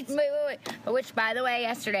yesterday. know. But it's wait. But which, by the way,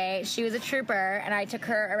 yesterday she was a trooper, and I took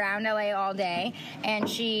her around LA all day, and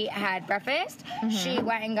she had breakfast. She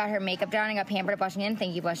went and got her makeup done and got pampered at Washington.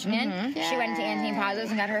 Thank you, Washington. She went to Anthony Pazos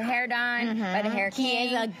and got her hair done by the hair He king.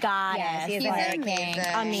 is a goddess. Yes, he is He's a hair amazing. king.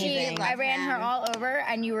 Amazing. I ran her him. all over,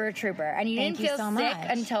 and you were a trooper, and you Thank didn't you feel so sick much.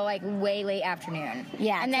 until like way late afternoon.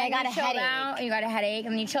 Yeah, and so then I got you a chilled headache. out, and you got a headache,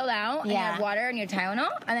 and then you chilled out, and you Yeah. had water and your Tylenol,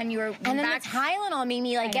 and then you were And then back. the Tylenol made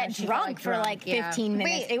me like I know, get she drunk felt, like, for drunk, like yeah. 15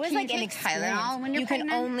 minutes. Wait, It was can like you an take experience. Tylenol when you're you can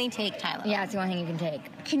pregnant? only take Tylenol. Yeah, it's the only thing you can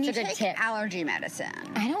take. Can you it's a good take tip. allergy medicine?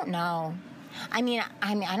 I don't know. I mean,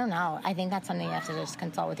 I don't know. I think that's something you have to just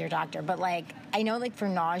consult with your doctor. But like, I know like for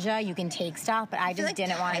nausea, you can take stuff, but I feel just like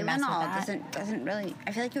didn't want to mess with Tylenol that. doesn't really.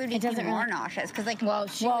 I feel like it would make doesn't you more really- nauseous because like Well,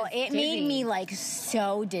 she Well, was it made dizzy. me like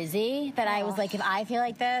so dizzy that I was like, if I feel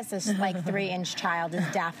like this like 3-inch child is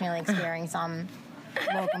definitely experiencing some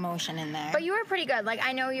locomotion in there. But you were pretty good. Like,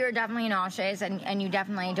 I know you were definitely nauseous, and you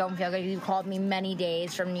definitely don't feel good. You called me many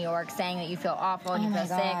days from New York saying that you feel awful and Oh you my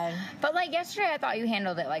feel God. sick. But like yesterday, I thought you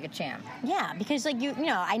handled it like a champ. Yeah, because like you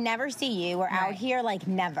know, I never see you. We're out Right. here like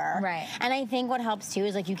never. Right. And I think what helps too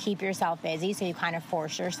is like you keep yourself busy, so you kind of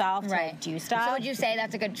force yourself to like, do stuff. So would you say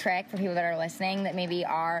that's a good trick for people that are listening that maybe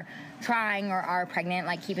are trying or are pregnant?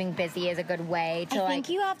 Like keeping busy is a good way to I like. think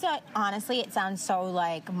you have to, honestly, it sounds so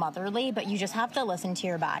like motherly, but you just have to listen to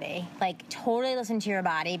your body. Like totally listen to your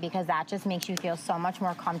body because that just makes you feel so much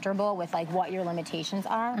more comfortable with like what your limitations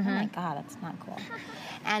are. Oh my God, that's not cool.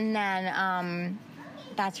 And then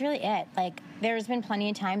that's really it. Like there's been plenty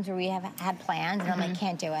of times where we have had plans and I'm like,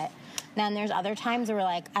 can't do it. Then there's other times where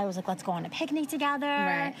I was like, let's go on a picnic together.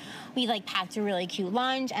 Right. We like packed a really cute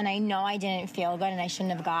lunch, and I know I didn't feel good and I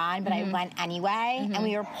shouldn't have gone, but I went anyway. And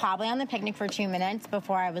we were probably on the picnic for 2 minutes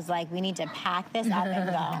before I was like, we need to pack this up and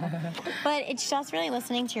go. But it's just really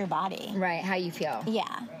listening to your body. Right, how you feel. Yeah.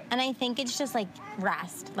 And I think it's just like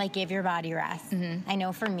rest, like give your body rest. I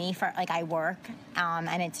know for me, for like I work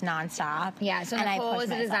and it's nonstop. Yeah, so and I Nicole push is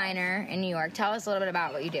a myself. designer in New York. Tell us a little bit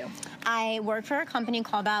about what you do. I work for a company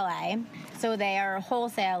called Ballet. So they are a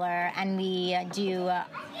wholesaler, and we do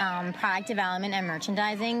product development and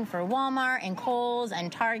merchandising for Walmart and Kohl's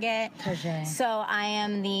and Target. Target. So I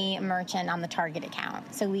am the merchant on the Target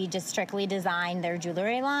account. So we just strictly design their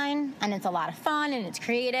jewelry line, and it's a lot of fun and it's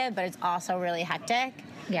creative, but it's also really hectic.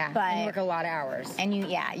 Yeah, But and you work a lot of hours. and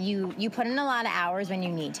you put in a lot of hours when you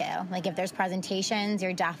need to. Like if there's presentations,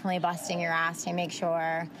 you're definitely busting your ass to make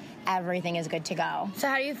sure everything is good to go. So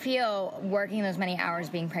how do you feel working those many hours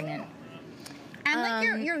being pregnant? and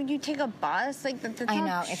like you take a bus like that's I not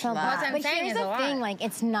know it's a fun. lot. That's what I'm But saying, here's it's a the lot. thing: like,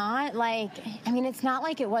 it's not like it's not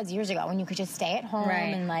like it was years ago when you could just stay at home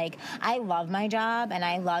Right. and like. I love my job and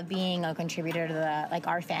I love being a contributor to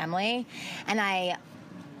our family, and I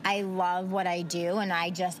love what I do, and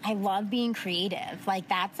I love being creative. Like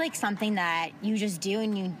that's like something that you just do,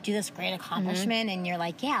 and you do this great accomplishment, and you're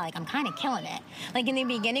like, yeah, like I'm kind of killing it. Like in the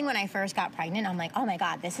beginning when I first got pregnant, I'm like, oh my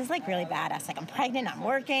God, this is like really badass. Like I'm pregnant, I'm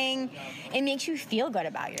working. It makes you feel good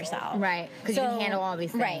about yourself. Right, 'cause you can handle all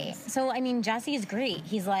these things. Right. So I mean, Jesse is great.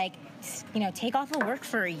 He's like, take off of work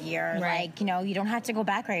for a year. Right. Like, you don't have to go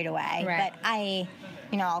back right away. Right. But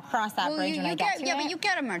I'll cross that bridge when I get to it. but you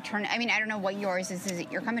get a maternity. I mean, I don't know what yours is. Is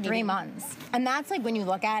it your company? 3 months. And that's like when you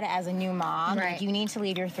look at it as a new mom, Right. like you need to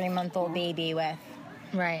leave your 3-month-old baby with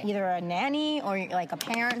Right. either a nanny or like a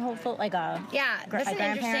parent, hopefully, like a That's a an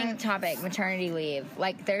interesting grandparent. topic, maternity leave.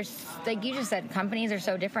 Like, there's, like you just said, companies are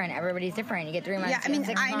so different. Everybody's different. You get 3 months. Yeah, I mean,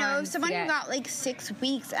 6 I know months, someone you who get- got like 6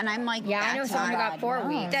 weeks, and I'm like, Yeah, I know that's someone who not- got 4 no.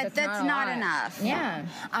 weeks. That's a not lot. enough. Yeah.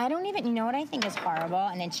 I don't even, you know what I think is horrible,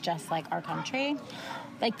 and it's just like our country,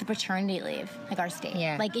 like the paternity leave, like our state.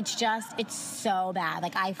 Yeah. Like it's so bad.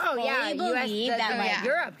 Like I Oh fully yeah, believe that like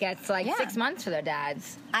Europe gets like Yeah. 6 months for their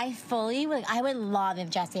dads. I would love if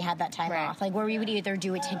Jesse had that time Right. off, like where we would either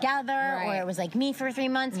do it together or Right. it was like me for 3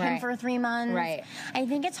 months, him Right. for 3 months. Right. I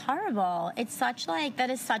think it's horrible. It's such like that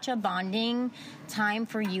is such a bonding time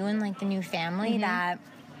for you and like the new family Mm-hmm. that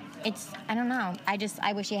it's I don't know.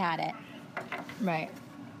 I wish he had it. Right.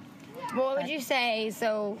 Well, what would you say?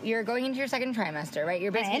 So you're going into your second trimester, right?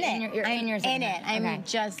 You're basically I'm in it. You're I'm in your second in it. trimester. I'm Okay.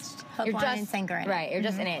 just hook, You're line, just and sinker in it. right. You're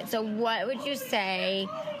just in it. So what would you say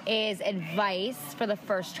is advice for the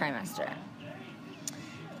first trimester?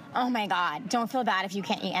 Oh my God. Don't feel bad if you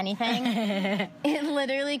can't eat anything. It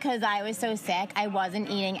literally, because I was so sick, I wasn't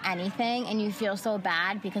eating anything, and you feel so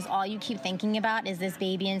bad because all you keep thinking about is this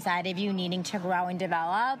baby inside of you needing to grow and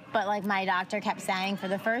develop. But like my doctor kept saying, for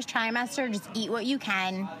the first trimester, just eat what you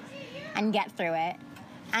can and get through it.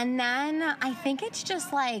 And then I think it's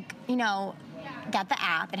just like, you know, get the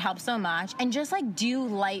app. It helps so much. And just like do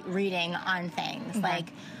light reading on things.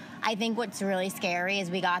 Like, I think what's really scary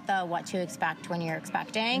is we got the what to expect when you're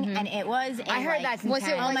expecting, and it was. I heard that's Was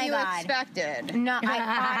it intense. what Oh my you God. expected? No,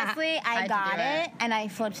 honestly, I Had to got do it. it and I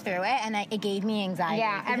flipped through it, and it gave me anxiety.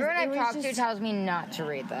 Yeah, because everyone it I've was talked to just- tells me not to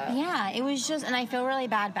read that. Yeah, it was just, and I feel really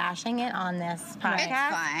bad bashing it on this podcast. It's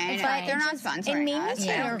fine. It's But fine. They're not just- sponsoring It made me us.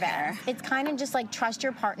 so I don't nervous. care. It's kind of just like trust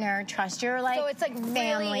your partner, trust your like So it's like family.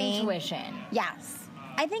 really intuition. Yes.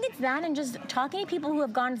 I think it's that, and just talking to people who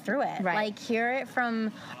have gone through it. Right. Like hear it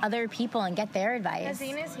from other people and get their advice.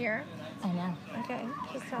 Hazina's here. I know. Okay,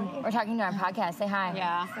 just talking. We're talking to our podcast. Say hi.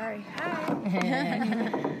 Yeah. Sorry.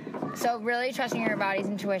 Hi. So really trusting your body's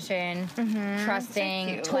intuition, trusting,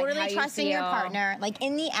 like, Totally how you trusting your feel. partner. Like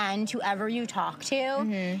in the end, whoever you talk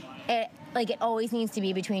to, it always needs to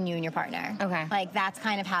be between you and your partner. Okay. Like that's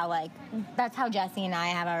kind of how that's how Jesse and I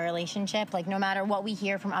have our relationship. Like no matter what we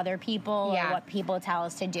hear from other people Yeah. or what people tell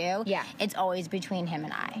us to do, Yeah. it's always between him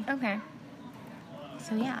and I. Okay.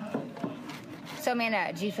 So yeah. So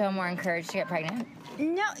Amanda, do you feel more encouraged to get pregnant?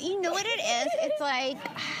 No, you know what it is? It's like,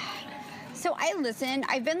 so I've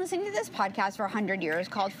been listening to this podcast for 100 years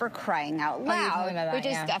called For Crying Out Oh, you told me Loud, about that, which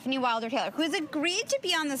is yeah. Stephanie Wilder-Taylor, who's agreed to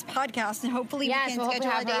be on this podcast, and hopefully Yes, we can we'll hopefully schedule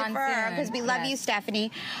a have her date on for her, soon. because we love Yes. you,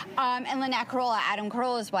 Stephanie. And Lynette Carolla, Adam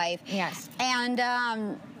Carolla's wife. Yes. And,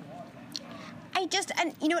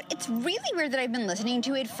 and you know what? It's really weird that I've been listening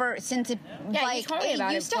to it since it Yeah, you like told me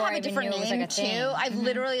about it used to before have I a even different knew it was, name like, a thing. too. I've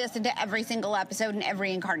literally listened to every single episode and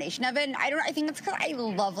every incarnation of it. And I think it's because I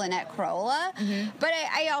love Lynette Carolla, but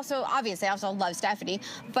I also love Stephanie.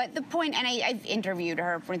 But the point, and I've interviewed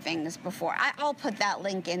her for things before. I'll put that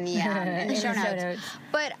link in the show notes.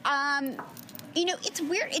 But you know, it's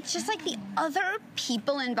weird. It's just like the other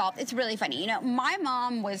people involved. It's really funny. You know, my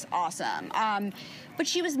mom was awesome. But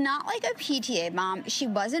she was not like a PTA mom. She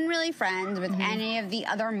wasn't really friends with any of the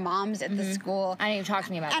other moms at the school. I know you talked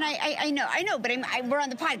to me about And that. I know, but we're on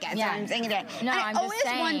the podcast, Yeah. so I'm saying that. No, And I'm I just always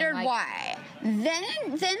saying, wondered like- why. Then,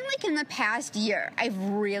 like in the past year, I've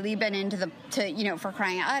really been into For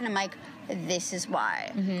Crying Out Loud, and I'm like, this is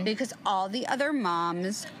why. Because all the other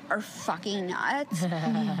moms are fucking nuts,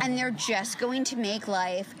 and they're just going to make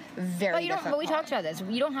life very But you don't. difficult. But we talked about this.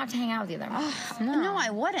 You don't have to hang out with the other moms. No,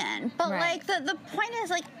 I wouldn't. But Right. like the point is,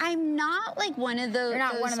 like, I'm not like one of those. You're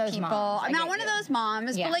not one of those people. moms. I I'm not get one you. of those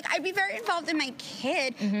moms. Yeah. But like, I'd be very involved in my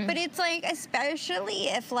kid. But it's like, especially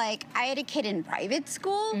if like I had a kid in private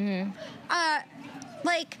school,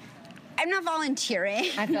 like. I'm not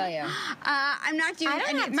volunteering. I feel you. I'm not doing I don't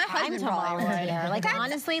any. have My time husband to probably would. volunteer. Like That's-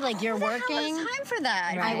 honestly, like you're Who the hell working. has time for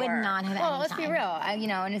that? I would anymore? not have Well, any let's be time.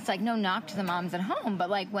 real. And it's like no knock to the moms at home,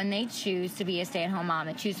 but like when they choose to be a stay-at-home mom,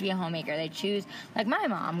 they choose to be a homemaker, they choose. Like my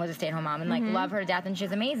mom was a stay-at-home mom, and like love her to death, and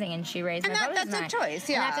she's amazing, and she raised And my brothers that's a and I. choice,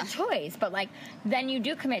 yeah. And that's a choice, but like then you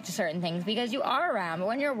do commit to certain things because you are around. But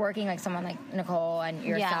when you're working, like someone like Nicole and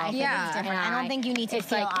yourself, I think Yeah. it's different. I don't think you need to it's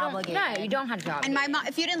feel like, you don't- obligated. No, you don't have to feel And obligated. my mom,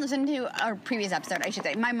 if you didn't listen to our previous episode, I should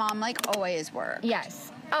say, my mom like always worked.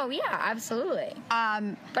 Yes. Oh yeah, absolutely.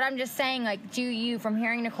 But I'm just saying, like, do you, from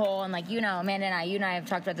hearing Nicole and like, Amanda and you and I have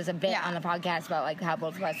talked about this a bit Yeah. on the podcast about like how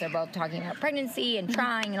both of us are both talking about pregnancy and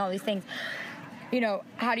trying and all these things.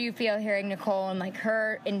 how do you feel hearing Nicole and like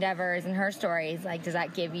her endeavors and her stories? Like, does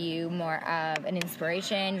that give you more of an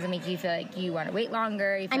inspiration? Does it make you feel like you want to wait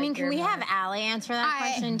longer? You feel like can we have Allie answer that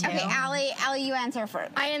question too? Okay, Allie, you answer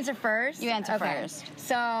first. I answer first. You answer Okay. first.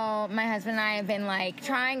 So my husband and I have been like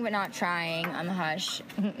trying but not trying on the hush.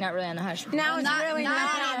 Not really on the hush. Now it's really not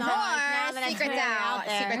on the hush, now that it's Secrets really out.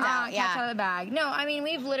 there. Secrets out. Catch Yeah. out of the bag. No, I mean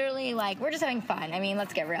we've literally we're just having fun. I mean,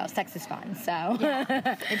 let's get real. Sex is fun. So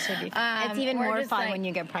It should be fun. It's even we're more just, fun when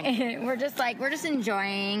you get pregnant. we're just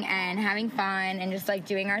enjoying and having fun and just like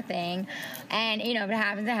doing our thing. And if it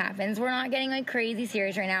happens, it happens. We're not getting like crazy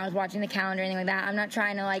serious right now. I was watching the calendar or anything like that. I'm not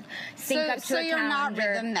trying to like sync up to So a you're not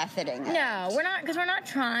calendar. rhythm methoding it. No, we're not, because we're not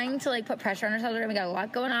trying to like put pressure on ourselves. We got a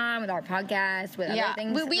lot going on with our podcast, with Yeah. other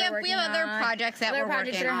things. We that have- we're we have working other on, projects that other we're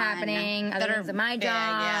projects working that are on happening, that other are things at my big,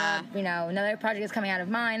 job. yeah. Another project is coming out of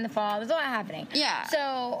mine in the fall. There's a lot happening. Yeah.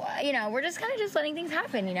 So we're just kind of just letting things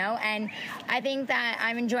happen, And I think that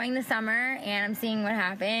I'm enjoying the summer and I'm seeing what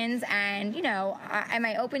happens. And am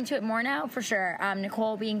I open to it more now? For sure.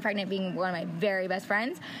 Nicole being pregnant, being one of my very best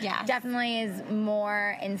friends, Yes. definitely is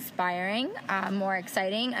more inspiring, more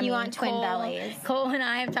exciting. You want twin bellies. Cole and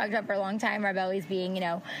I have talked about for a long time our bellies being,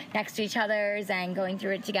 next to each other's and going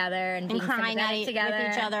through it together and being crying sympathetic with together.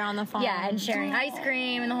 each other on the phone. Yeah, and sharing ice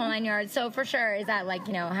cream and the whole 9 yards. So for sure, is that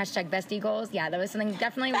hashtag bestie goals? Yeah, that was something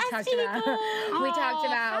definitely we talked Bestie about. goals. We talked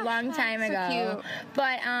about a long time so ago. cute.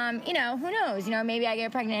 But who knows? Maybe I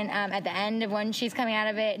get pregnant at the end of when she's coming out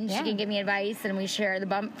of it, and she can give me advice, and we share the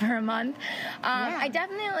bump for a month. I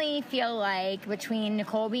definitely feel like between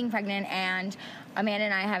Nicole being pregnant and Amanda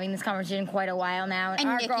and I having this conversation quite a while now, And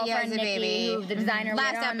our Nikki girlfriend has a Nikki, baby. who the designer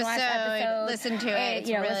Last later on the episode, listen to it. It's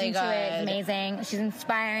really listen to it. It's good. amazing. She's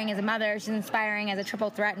inspiring as a mother. She's inspiring as a triple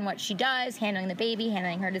threat in what she does, handling the baby,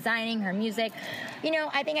 handling her designing, her music.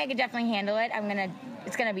 I think I could definitely handle it.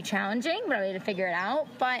 It's gonna be challenging, but I'm going to figure it out.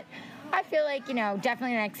 But I feel like,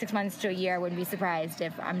 definitely the next 6 months to a year, I wouldn't be surprised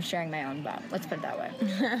if I'm sharing my own bump. Let's put it that way.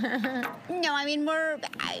 No, I mean,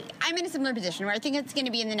 I'm in a similar position where I think it's going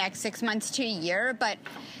to be in the next 6 months to a year, but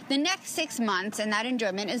the next 6 months and that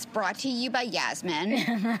enjoyment is brought to you by Yasmin,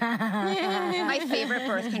 my favorite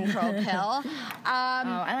birth control pill.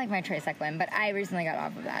 I like my tricycline, but I recently got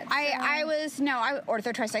off of that.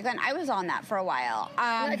 Orthotricycline. I was on that for a while.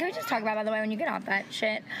 Can we just talk about, by the way, when you get off that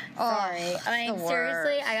shit? Sorry. the Seriously,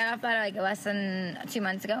 worst. I got off that less than 2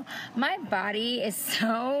 months ago. My body is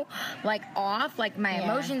so off. My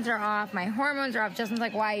emotions are off. My hormones are off. Justin's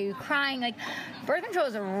like, why are you crying? Birth control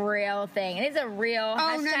is a real thing. It is a real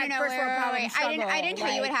hashtag first world problem struggle. I didn't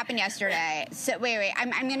tell you what happened yesterday. So wait.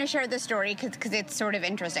 I'm going to share the story because it's sort of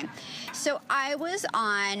interesting. So I was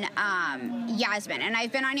on Yasmin, and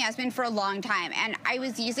I've been on Yasmin for a long time, and I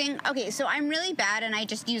was using. Okay, so I'm really bad, and I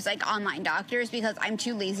just use online doctors because I'm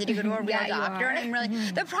too lazy to go to a real Yeah, you doctor. are. And I'm really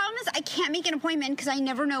the problem is I can't make an appointment because I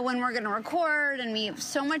never know when we're going to record, and we have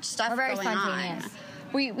so much stuff We're very going spontaneous. on.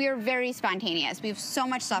 We are very spontaneous. We have so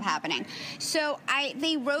much stuff happening. So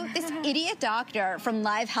they wrote this idiot doctor from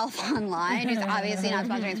Live Health Online, who's obviously not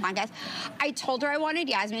sponsoring this podcast. I told her I wanted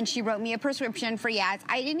Yasmin. She wrote me a prescription for Yas.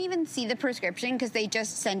 I didn't even see the prescription because they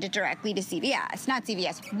just send it directly to CVS. Not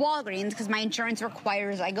CVS, Walgreens, because my insurance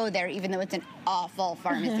requires I go there, even though it's an awful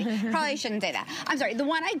pharmacy. Probably shouldn't say that. I'm sorry. The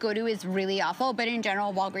one I go to is really awful, but in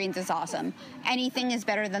general, Walgreens is awesome. Anything is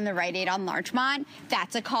better than the Rite Aid on Larchmont.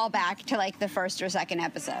 That's a callback to the first or second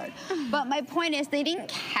episode. But my point is they didn't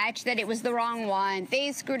catch that it was the wrong one.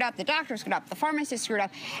 They screwed up, the doctor screwed up, the pharmacist screwed up,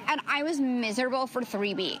 and I was miserable for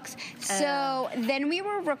 3 weeks. So then we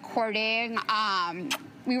were recording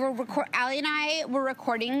Allie and I were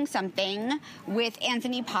recording something with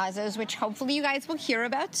Anthony Pazos, which hopefully you guys will hear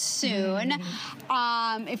about soon.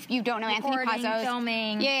 If you don't know Recording, Anthony Pazos.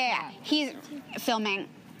 filming. Yeah. He's filming.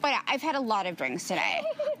 But yeah, I've had a lot of drinks today.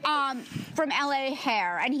 From LA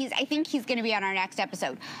Hair, and I think he's going to be on our next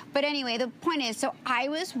episode. But anyway, the point is, so I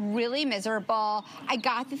was really miserable. I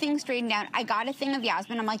got the thing straightened out. I got a thing of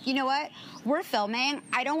Yasmin. I'm like, you know what? We're filming.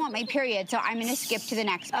 I don't want my period, so I'm going to skip to the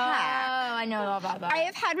next pack. Oh, I know all about that. I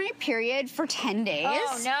have had my period for 10 days.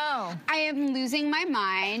 Oh, no. I am losing my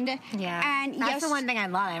mind. Yeah. And That's the one thing I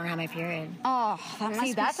love. I don't have my period. Oh, that must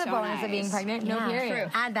See, that's be a so bonus nice. of being pregnant. No Yeah.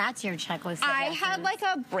 period. Add that to your checklist. of I had blessings.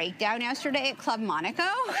 a breakdown yesterday at Club Monaco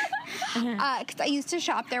because I used to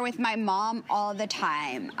shop there with my mom all the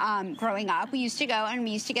time. Growing up, we used to go and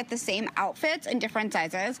we used to get the same outfits in different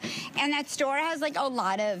sizes, and that store has a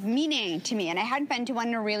lot of meaning to me. And I hadn't been to one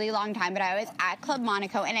in a really long time, but I was at Club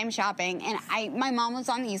Monaco and I'm shopping, and my mom was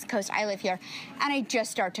on the East Coast. I live here, and I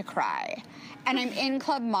just start to cry, and I'm in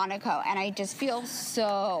Club Monaco, and I just feel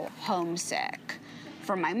so homesick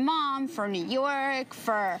for my mom, for New York,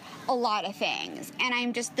 for a lot of things.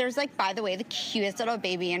 And there's like, by the way, the cutest little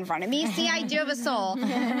baby in front of me. See, I do have a soul.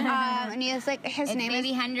 And he is like, his name Baby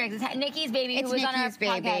is Hendrix. It's Nikki's baby it's who was on our Nikki's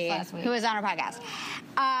baby, podcast last week. who was on our podcast.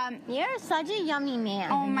 You're such a yummy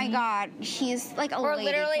man. Oh my God, he's like a We're lady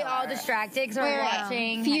literally killer. all distracted because we're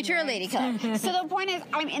watching Future Hendrix. lady killer. So the point is,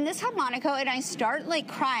 I'm in this harmonica and I start like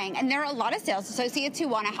crying, and there are a lot of sales associates who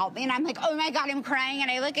want to help me, and I'm like, oh my God, I'm crying,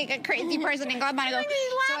 and I look like a crazy person in harmonica.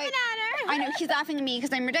 He's laughing at her. I know, he's laughing at me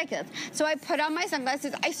because I'm ridiculous. So I put on my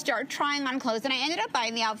sunglasses, I start trying on clothes, and I ended up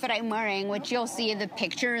buying the outfit I'm wearing, which you'll see in the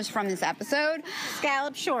pictures from this episode.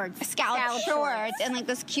 Scallop shorts. Scallop shorts and like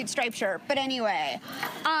this cute striped shirt. But anyway,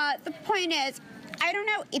 the point is, I don't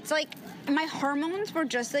know, it's like my hormones were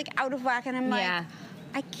just like out of whack, and I'm like, Yeah.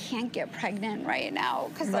 I can't get pregnant right now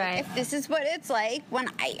because like Right. if this is what it's like when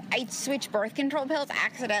I switch birth control pills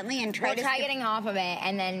accidentally and try Try getting off of it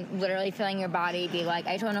and then literally feeling your body be like,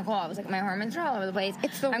 I told Nicole, I was like, my hormones are all over the place.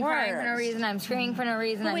 It's the I'm crying for no worst. reason. I'm screaming for no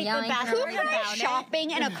reason. I'm Wait, the yelling for bathroom no Who reason. cries about it.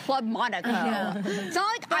 shopping in a Club Monaco? It's not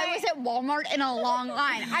like I was at Walmart in a long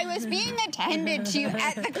line. I was being attended to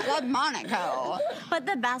at the Club Monaco. But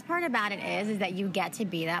the best part about it is that you get to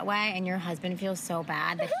be that way, and your husband feels so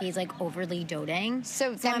bad that he's like overly doting.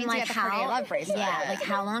 So that means you get the pretty love bracelet. Yeah, like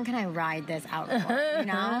how long can I ride this out for? You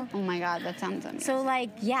know. Oh my God, that sounds amazing. So like,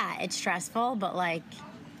 yeah, it's stressful, but like,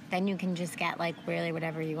 then you can just get like really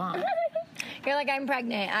whatever you want. You're like, I'm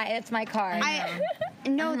pregnant. It's my card.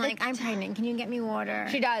 No, I'm like, I'm pregnant. Can you get me water?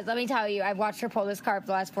 She does. Let me tell you, I've watched her pull this card for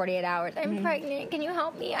the last 48 hours. I'm pregnant. Can you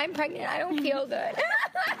help me? I'm pregnant. I don't feel good.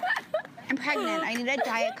 I'm pregnant. I need a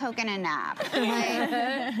Diet Coke and a nap.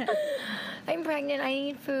 Like, I'm pregnant. I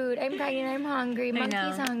need food. I'm pregnant. I'm hungry.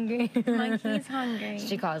 Monkey's know. hungry. Monkey's hungry.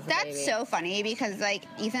 She calls the that's baby. so funny because like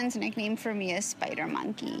Ethan's nickname for me is Spider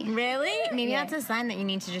Monkey. Really? Maybe Yeah. that's a sign that you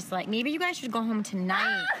need to just like. Maybe you guys should go home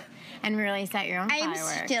tonight and really set your own I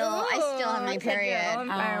fireworks. still have my period.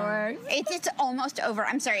 Fireworks. It's almost over.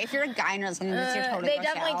 I'm sorry if you're a guy and listening to this, you're totally They pushed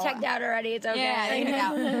definitely out. checked out already. It's okay. Yeah, they checked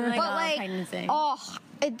out. Like, But oh, like, pregnancy. oh,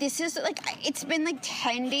 this is like it's been like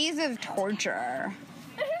 10 days of torture.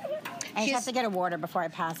 I just have to get a water before I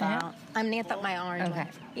pass out. I'm gonna get my orange. Okay. one.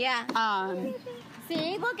 Yeah.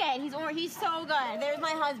 See, look at it. He's so good. There's my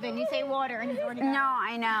husband. You say water, and he's already. No,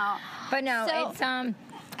 I know. But no, So-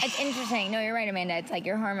 it's interesting. No, you're right, Amanda. It's like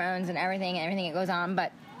your hormones and everything that goes on.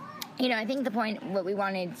 But you know, I think the point what we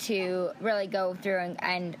wanted to really go through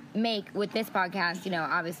and make with this podcast, you know,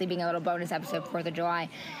 obviously being a little bonus episode for the July,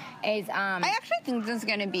 is I actually think this is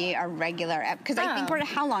going to be a regular because I think Oh.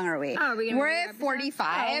 how long are we? Oh, are we gonna we're be at episode?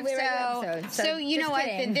 45. Oh, we're so, regular episode. so you Just know what?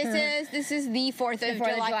 kidding. This is the 4th of The 4th of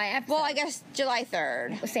July. July episode. Well, I guess July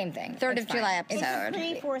 3rd. same thing. 3rd It's of July fine. episode.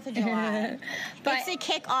 Pre-4th of July. But- it's to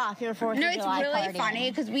kick off your 4th No, of it's July really party.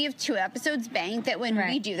 funny because we have 2 episodes banked that when we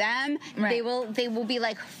Right. do them, Right. they will be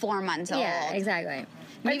like 4 months old. Yeah, exactly.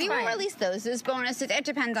 Maybe It's we'll fine. release those as bonuses. It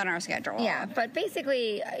depends on our schedule. Yeah, but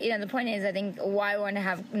basically, you know, the point is, I think why I wanted to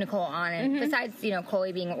have Nicole on, and besides, you know,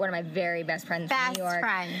 Coley being one of my very best friends Best from New York.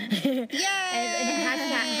 friend.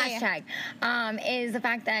 Hashtag is the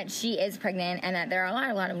fact that she is pregnant and that there are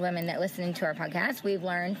a lot of women that listen to our podcast. We've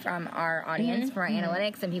learned from our audience, from our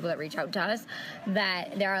analytics, and people that reach out to us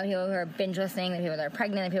that there are people who are binge listening, the people that are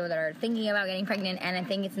pregnant, the people that are thinking about getting pregnant, and I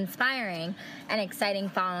think it's inspiring and exciting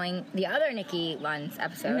following the other Nikki Lund's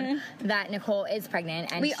episode that Nicole is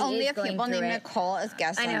pregnant and We she only is have going people through named it. Nicole as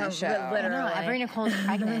guests I on know, the show. literally. No, every Nicole's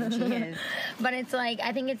pregnant. She is. But it's like,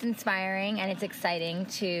 I think it's inspiring and it's exciting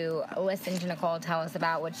to listen to Nicole tell us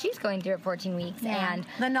about what she's going through at 14 weeks. And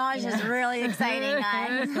the nausea is really exciting,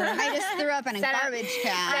 guys. I just threw up in a Set up- garbage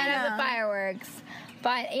set can. up the fireworks.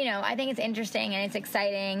 But, you know, I think it's interesting and it's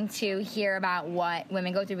exciting to hear about what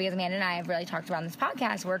women go through because Amanda and I have really talked about on this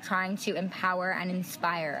podcast. We're trying to empower and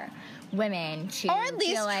inspire women to Or at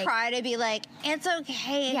least feel like, try to be like, it's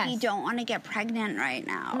okay if Yes. you don't want to get pregnant right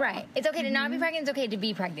now. right. It's okay to not be pregnant. It's okay to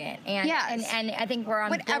be pregnant. And, Yes. and I think we're on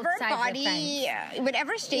Whatever both sides of the body, fence.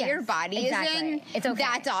 whatever state Yes, your body exactly. is in, It's okay.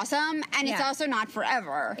 that's awesome. And it's Yeah. also not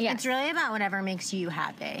forever. Yeah. It's really about whatever makes you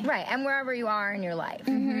happy. Right, and wherever you are in your life.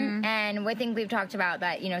 And I think we've talked about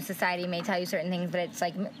that, you know, society may tell you certain things, but it's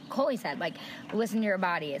like Coley said, like, listen to your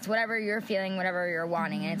body. It's whatever you're feeling, whatever you're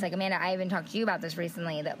wanting. And it's like, Amanda, I even talked to you about this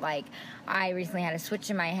recently, that, like, I recently had a switch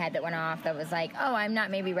in my head that went off that was like, oh, I'm not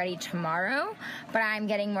maybe ready tomorrow, but I'm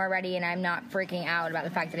getting more ready and I'm not freaking out about the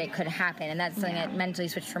fact that it could happen. And that's something that mentally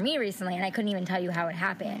switched for me recently, and I couldn't even tell you how it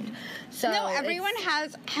happened. So No, everyone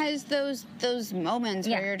has those moments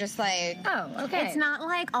Yeah. where you're just like, Oh, okay. It's not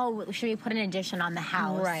like, oh, should we put an addition on the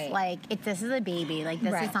house? Right. Like, this is a baby. baby. Like, this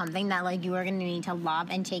is Right. something that, like, you are going to need to love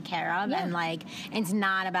and take care of. Yeah. And, like, it's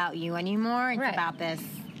not about you anymore. It's Right. about this,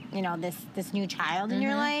 you know, this new child in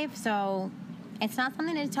your life. So it's not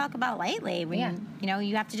something to talk about lightly. When, Yeah. you know,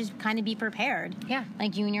 you have to just kind of be prepared. Yeah.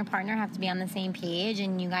 Like, you and your partner have to be on the same page,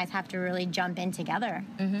 and you guys have to really jump in together.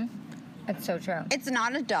 That's so true. It's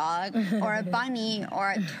not a dog or a bunny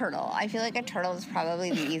or a turtle. I feel like a turtle is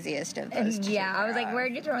probably the easiest of those. to Yeah, take I was care like, of.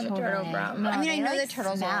 where'd you throw the turtle from? I mean, I they, know like, the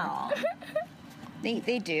turtles smell. They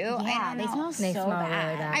do. Yeah, I they don't know. smell They so smell really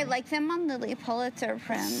bad. bad. I like them on Lily Pulitzer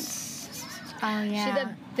prints. Oh, yeah. She's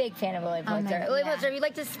a big fan of Lily Pulitzer. God, Lily yeah. Pulitzer, if you'd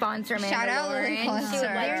like to sponsor Amanda Shout out Lily Lauren, Pulitzer. she would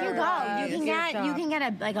love There to There you wear go. your You can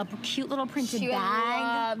stuff. get a cute little printed She would bag.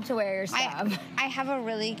 love to wear your stuff. I have a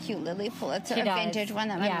really cute Lily Pulitzer, She a does. vintage one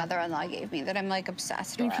that my Yeah. mother-in-law gave me that I'm like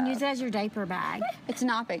obsessed You with. can use it as your diaper bag. It's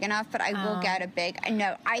not big enough, but I will Oh. get a big.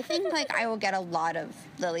 No, I think like I will get a lot of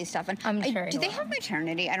Lily stuff. And I'm sure do you they will. have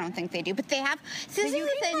maternity? I don't think they do, but they have. So this You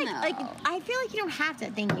is the can, thing, like, though. I feel like you don't have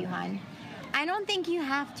to. Thank you, hon. I don't think you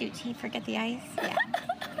have to. Tea, forget the ice. Yeah.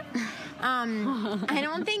 I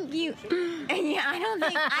don't think you. Yeah, I don't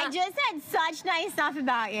think. I just said such nice stuff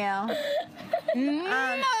about you.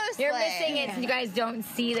 Mostly. You're missing it since you guys don't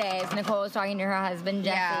see this. Nicole was talking to her husband,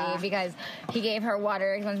 Jesse, Yeah. because he gave her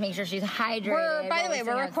water. He wants to make sure she's hydrated. By the while way,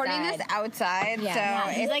 we're sitting recording this outside. outside, Yeah. so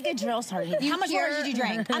Yeah, he's like a drill sergeant. How much water did you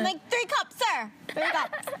drink? I'm like 3 cups, sir. 3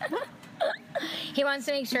 cups. He wants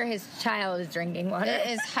to make sure his child is drinking water. it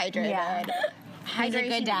is hydrated. Yeah. He's a Hydration-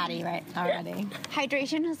 good daddy, right? Already.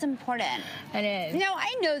 Hydration is important. It is. No,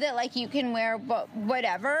 I know that like you can wear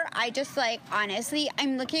whatever. I just like honestly,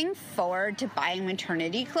 I'm looking forward to buying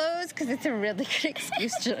maternity clothes because it's a really good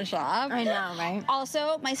excuse to shop. I know, right?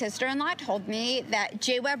 Also, my sister-in-law told me that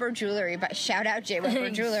J. Weber Jewelry, but shout out J. Weber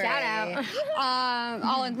Jewelry. Shout out.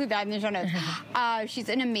 I'll include that in the show notes. She's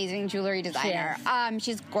an amazing jewelry designer.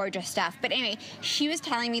 She's gorgeous stuff. But anyway, she was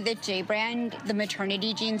telling me that J Brand, the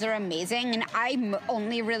maternity jeans are amazing, and I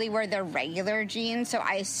only really wear their regular jeans, so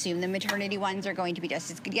I assume the maternity ones are going to be just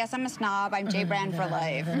as good. Yes, I'm a snob. I'm J Brand for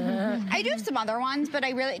life. I do have some other ones, but I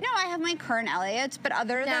have my current Elliott's. But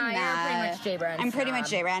other than you're that, pretty much J Brand I'm pretty much snob.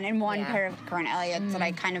 J Brand and one Yeah. pair of current Elliott's that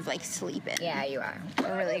I kind of like sleep in. Yeah, you are.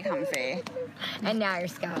 They're really comfy. And now your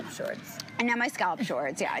scallop shorts. And now my scallop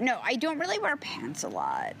shorts. Yeah, no, I don't really wear pants a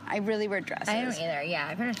lot. I really wear dresses. I don't either. Yeah,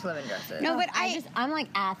 I finished living dresses. No, but I'm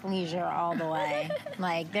like athleisure all the way.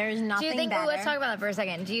 Like, there's Do nothing you think? better. Oh, let's talk about that for a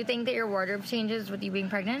second. Do you think that your wardrobe changes with you being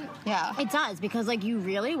pregnant? yeah. It does, because like you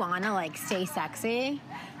really want to like stay sexy,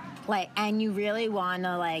 like, and you really want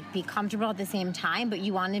to like be comfortable at the same time, but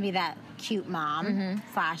you want to be that cute mom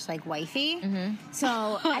 / like wifey.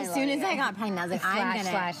 So as soon as I got pregnant, I was like, I'm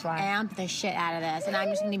gonna amp the shit out of this, and I'm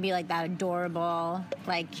just gonna be like that adorable,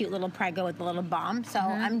 like cute little preggo with the little bump. So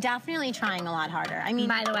I'm definitely trying a lot harder. I mean,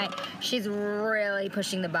 By the way, she's really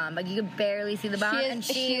pushing the bump. Like you could barely see the bump, She is- and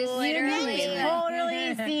she she is literally amazing.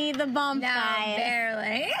 totally see the bump, No, guys.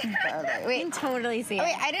 barely. Okay, You wait. can totally see it.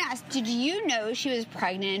 Wait, I didn't ask. Did you know she was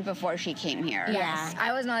pregnant before she came here? Yes,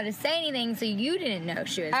 I wasn't allowed to say anything, so you didn't know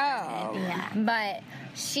she was Oh. pregnant. Yeah. But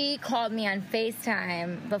she called me on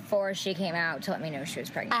FaceTime before she came out to let me know she was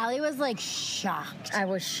pregnant. Allie was like shocked. I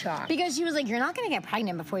was shocked. Because she was like, "You're not gonna get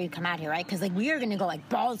pregnant before you come out here, right? Because like we are gonna go like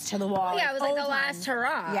balls to the wall." Yeah, it was like full the time." last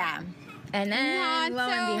hurrah. Yeah, And then, Not lo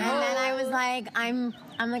and so behold, and then I was like, "I'm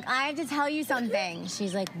like, I have to tell you something."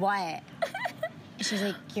 She's like, "What?" She's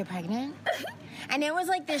like, "You're pregnant?" And it was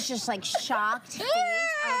like this, just like shocked face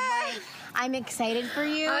of like, "I'm excited for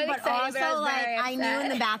you," I was but excited, but I also was like very I knew in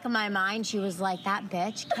upset. the back of my mind she was like, "That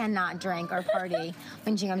bitch cannot drink or party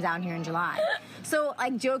when she comes out here in July." So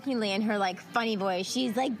like jokingly in her like funny voice,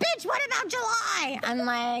 she's like, "Bitch, what about July?" I'm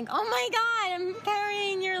like, "Oh my god, I'm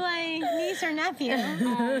carrying your like niece or nephew."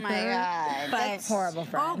 Oh my god. But horrible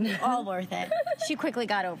friend. all worth it. She quickly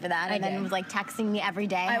got over that, and I then did. was like texting me every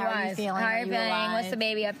day. I How are you was. feeling? How are Are you you feeling? alive? What's the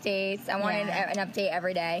baby updates? I wanted Yeah. an update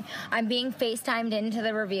every day. I'm being FaceTimed into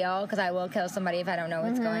the reveal because I will kill somebody if I don't know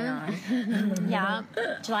what's going on. Yeah,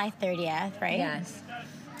 July 30th, right? Yes.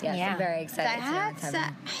 Yes, Yeah. I'm very excited. to see That's what's I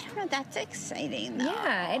happening. don't know. That's exciting. Though.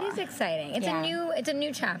 Yeah, it is exciting. It's Yeah. it's a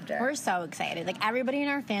new chapter. We're so excited. Like everybody in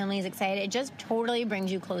our family is excited. It just totally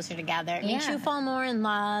brings you closer together. It makes Yeah. you fall more in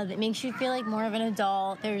love. It makes you feel like more of an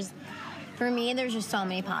adult. For me, there's just so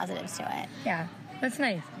many positives to it. Yeah, that's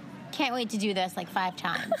nice. can't wait to do this like 5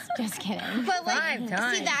 times. Just kidding. But like, 5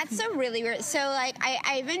 times. see, that's a really weird. So like,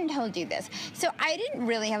 I even told you this. So I didn't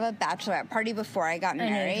really have a bachelorette party before I got know you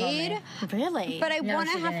told me. married. Really? But I No, want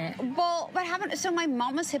to she have. didn't. Well, what happened? So my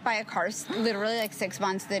mom was hit by a car literally like 6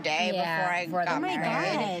 months the day Yeah, before I before got the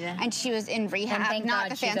married, God. and she was in rehab. thank Not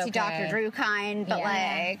God the she's fancy okay. Dr. Drew kind, but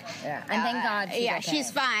like. Yeah. And thank God she's yeah, okay.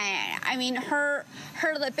 she's fine. I mean, her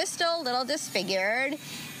lip is still a little disfigured.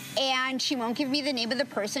 And she won't give me the name of the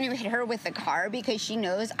person who hit her with the car because she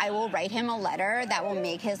knows I will write him a letter that will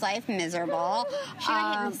make his life miserable. She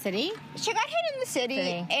got hit in the city? She got hit in the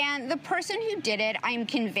city, and the person who did it, I'm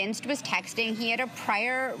convinced, was texting. He had a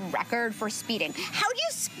prior record for speeding. How do you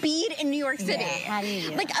speed in New York City? how do you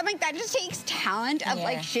do Like, I'm like, that just takes talent of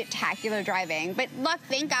like shit-tacular driving. But look,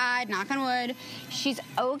 thank God, knock on wood, she's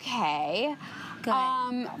okay.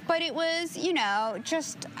 Good. But it was,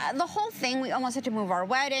 just the whole thing. We almost had to move our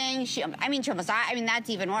wedding. She almost died. I mean, that's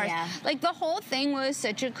even worse. Yeah. Like, the whole thing was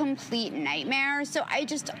such a complete nightmare. So I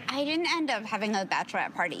didn't end up having a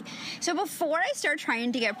bachelorette party. So before I start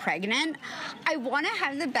trying to get pregnant, I want to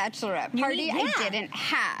have the bachelorette party yeah. I didn't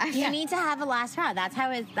have. You need to have a last straw. That's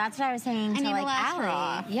what I was saying to need a like last Allie.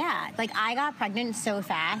 straw. Yeah, like I got pregnant so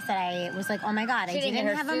fast that I was like, oh my God, I She didn't didn't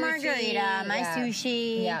get her have a sushi. margarita, my Yeah.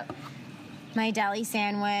 sushi, Yeah. my deli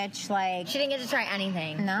sandwich, like. She didn't get to try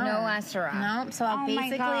anything. No. No last hurrah. No, so I'll Oh my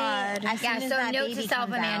basically. God. As Yeah, soon as so that note baby to self,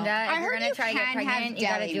 comes Amanda. out- If I you're heard gonna you try to get can pregnant, have you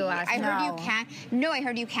gotta deli. do a last I heard No. you can. No, I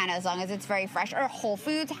heard you can as long as it's very fresh. Or Whole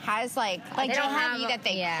Foods has like they don't have deli a- that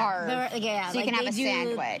they yeah. carve, Yeah, so you like can have they a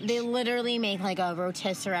do- sandwich. They literally make like a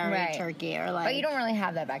rotisserie Right. turkey or like. But you don't really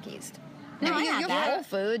have that back east. No, I you have have that. Whole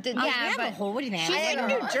Foods. Oh, Yeah, we have but a whole man. She's I in know.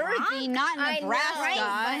 New Jersey, not I know, Nebraska. right?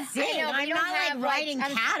 I know, but I'm you don't not have, like like, riding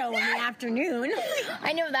I'm- cattle in the afternoon.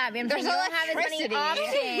 I know that, but I'm saying There's you don't have as many electricity.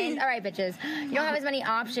 options. All right, bitches. You don't have as many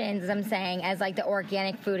options, as I'm saying, as like the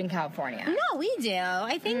organic food in California. No, we do.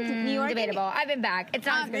 I think New York. Debatable. I've been back. It's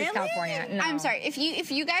not as good as really? California. No. I'm sorry. If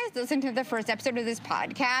you guys listen to the first episode of this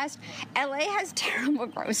podcast, LA has terrible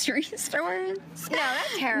grocery stores. No,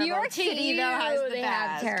 that's terrible. New York To City you, though has the they best.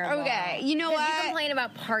 have terrible. Okay, you know 'Cause what? You complain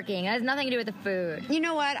about parking. It has nothing to do with the food. You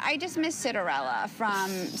know what? I just miss Citarella from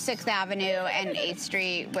 6th Avenue and 8th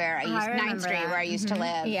Street, where I used 9th remember Street, that. where I used to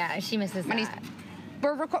live. Yeah, she misses When he's- that.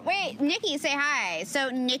 Wait, Nikki, say hi. So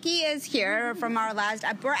Nikki is here from our last.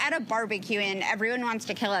 We're at a barbecue and everyone wants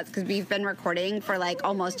to kill us because we've been recording for like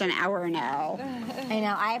almost an hour now. I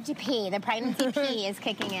know. I have to pee. The pregnancy pee is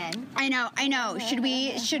kicking in. I know. Should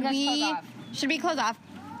we close off?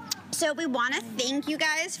 So we want to thank you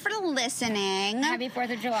guys for listening. Happy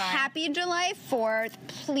 4th of July. Happy July 4th.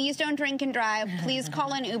 Please don't drink and drive. Please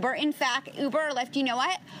call an Uber. In fact, Uber or Lyft, you know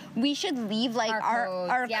what? We should leave like our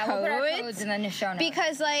codes. Yeah, we'll put our codes codes in the show notes.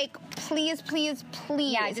 because like please.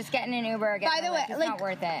 Yeah, just getting an Uber. By the way, it's like not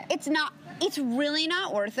worth it. It's really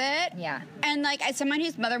not worth it. Yeah. And like as someone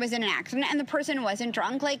whose mother was in an accident and the person wasn't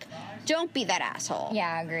drunk, like don't be that asshole.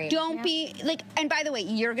 Yeah, I agree. Don't be like, and by the way,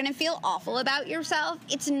 you're gonna feel awful about yourself.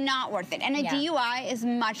 It's not worth it. And a Yeah. DUI is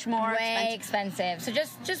much more Way expensive. expensive.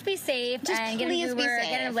 So just be safe Just and get an please be Uber,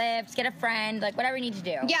 get a safe. Lyft, get a friend, like whatever you need to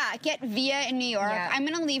do. Yeah, get Via in New York. Yeah. I'm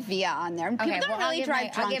gonna leave Via on there. People don't really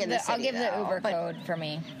drive drunk in the city. I'll give the though, Uber but- code for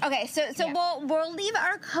me. Okay, so Yeah. we'll leave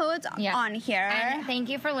our codes Yeah. on here. And thank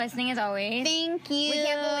you for listening as always. Thank you. We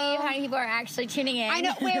can't believe how many people are actually tuning in. I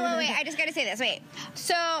know. Wait. I just gotta say this. Wait.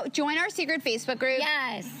 So join our secret Facebook group.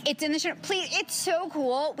 Yes. It's in the show. Please, it's so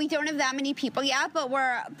cool. We don't have that many people yet, but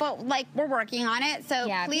we're working on it. So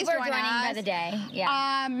Yeah, please people are join joining us. by the day.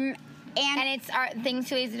 Yeah. And and it's our things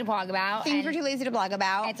too lazy to blog about. things and we're too lazy to blog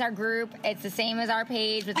about. It's our group. It's the same as our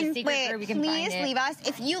page with the And secret wait, group. You can please find it. leave us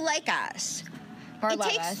if you like us. Or It love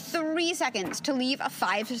takes us. 3 seconds to leave a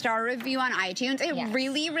 5-star review on iTunes. It Yes.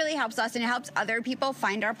 really, really helps us, and it helps other people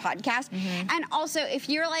find our podcast. Mm-hmm. And also, if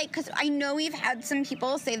you're like, because I know we've had some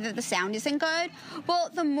people say that the sound isn't good.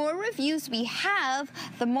 Well, the more reviews we have,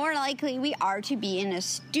 the more likely we are to be in a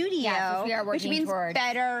studio, Yes, which we are which working means towards.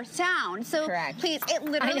 better sound. So Correct. please, it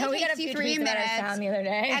literally I know, we got a takes you few 3 tweets about our minutes. sound the other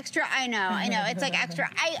day. Extra, I know. It's like extra.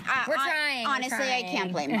 We're trying, we're Honestly, I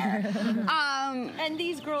can't trying. blame her. And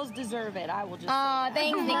these girls deserve it. I will just. Oh,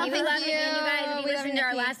 thanks, Nikki. We Thank love you. And you guys, if you. you listened to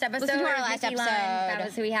our last episode, Listen to our last Nikki Lunch, episode. that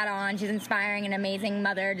was who we had on. She's inspiring, an amazing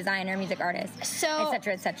mother, designer, music artist, So-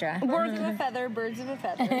 etc., etc. Birds of a feather, birds of a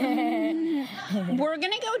feather. We're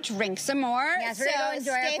gonna go drink some more. Yes, we're gonna go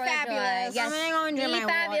enjoy our stay 4th of July. fabulous. Yes. I'm gonna go enjoy Be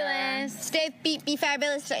my fabulous. Stay be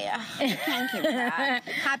fabulous. Thank you for that.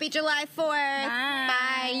 Happy July 4th.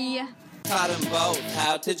 Bye. Taught them both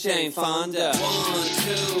how to chain Fonda. 1,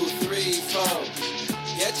 2, 3,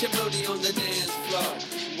 4. Get your booty on the dance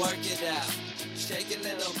floor. Work it out. Shake it,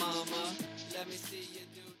 little mama. Let me see you.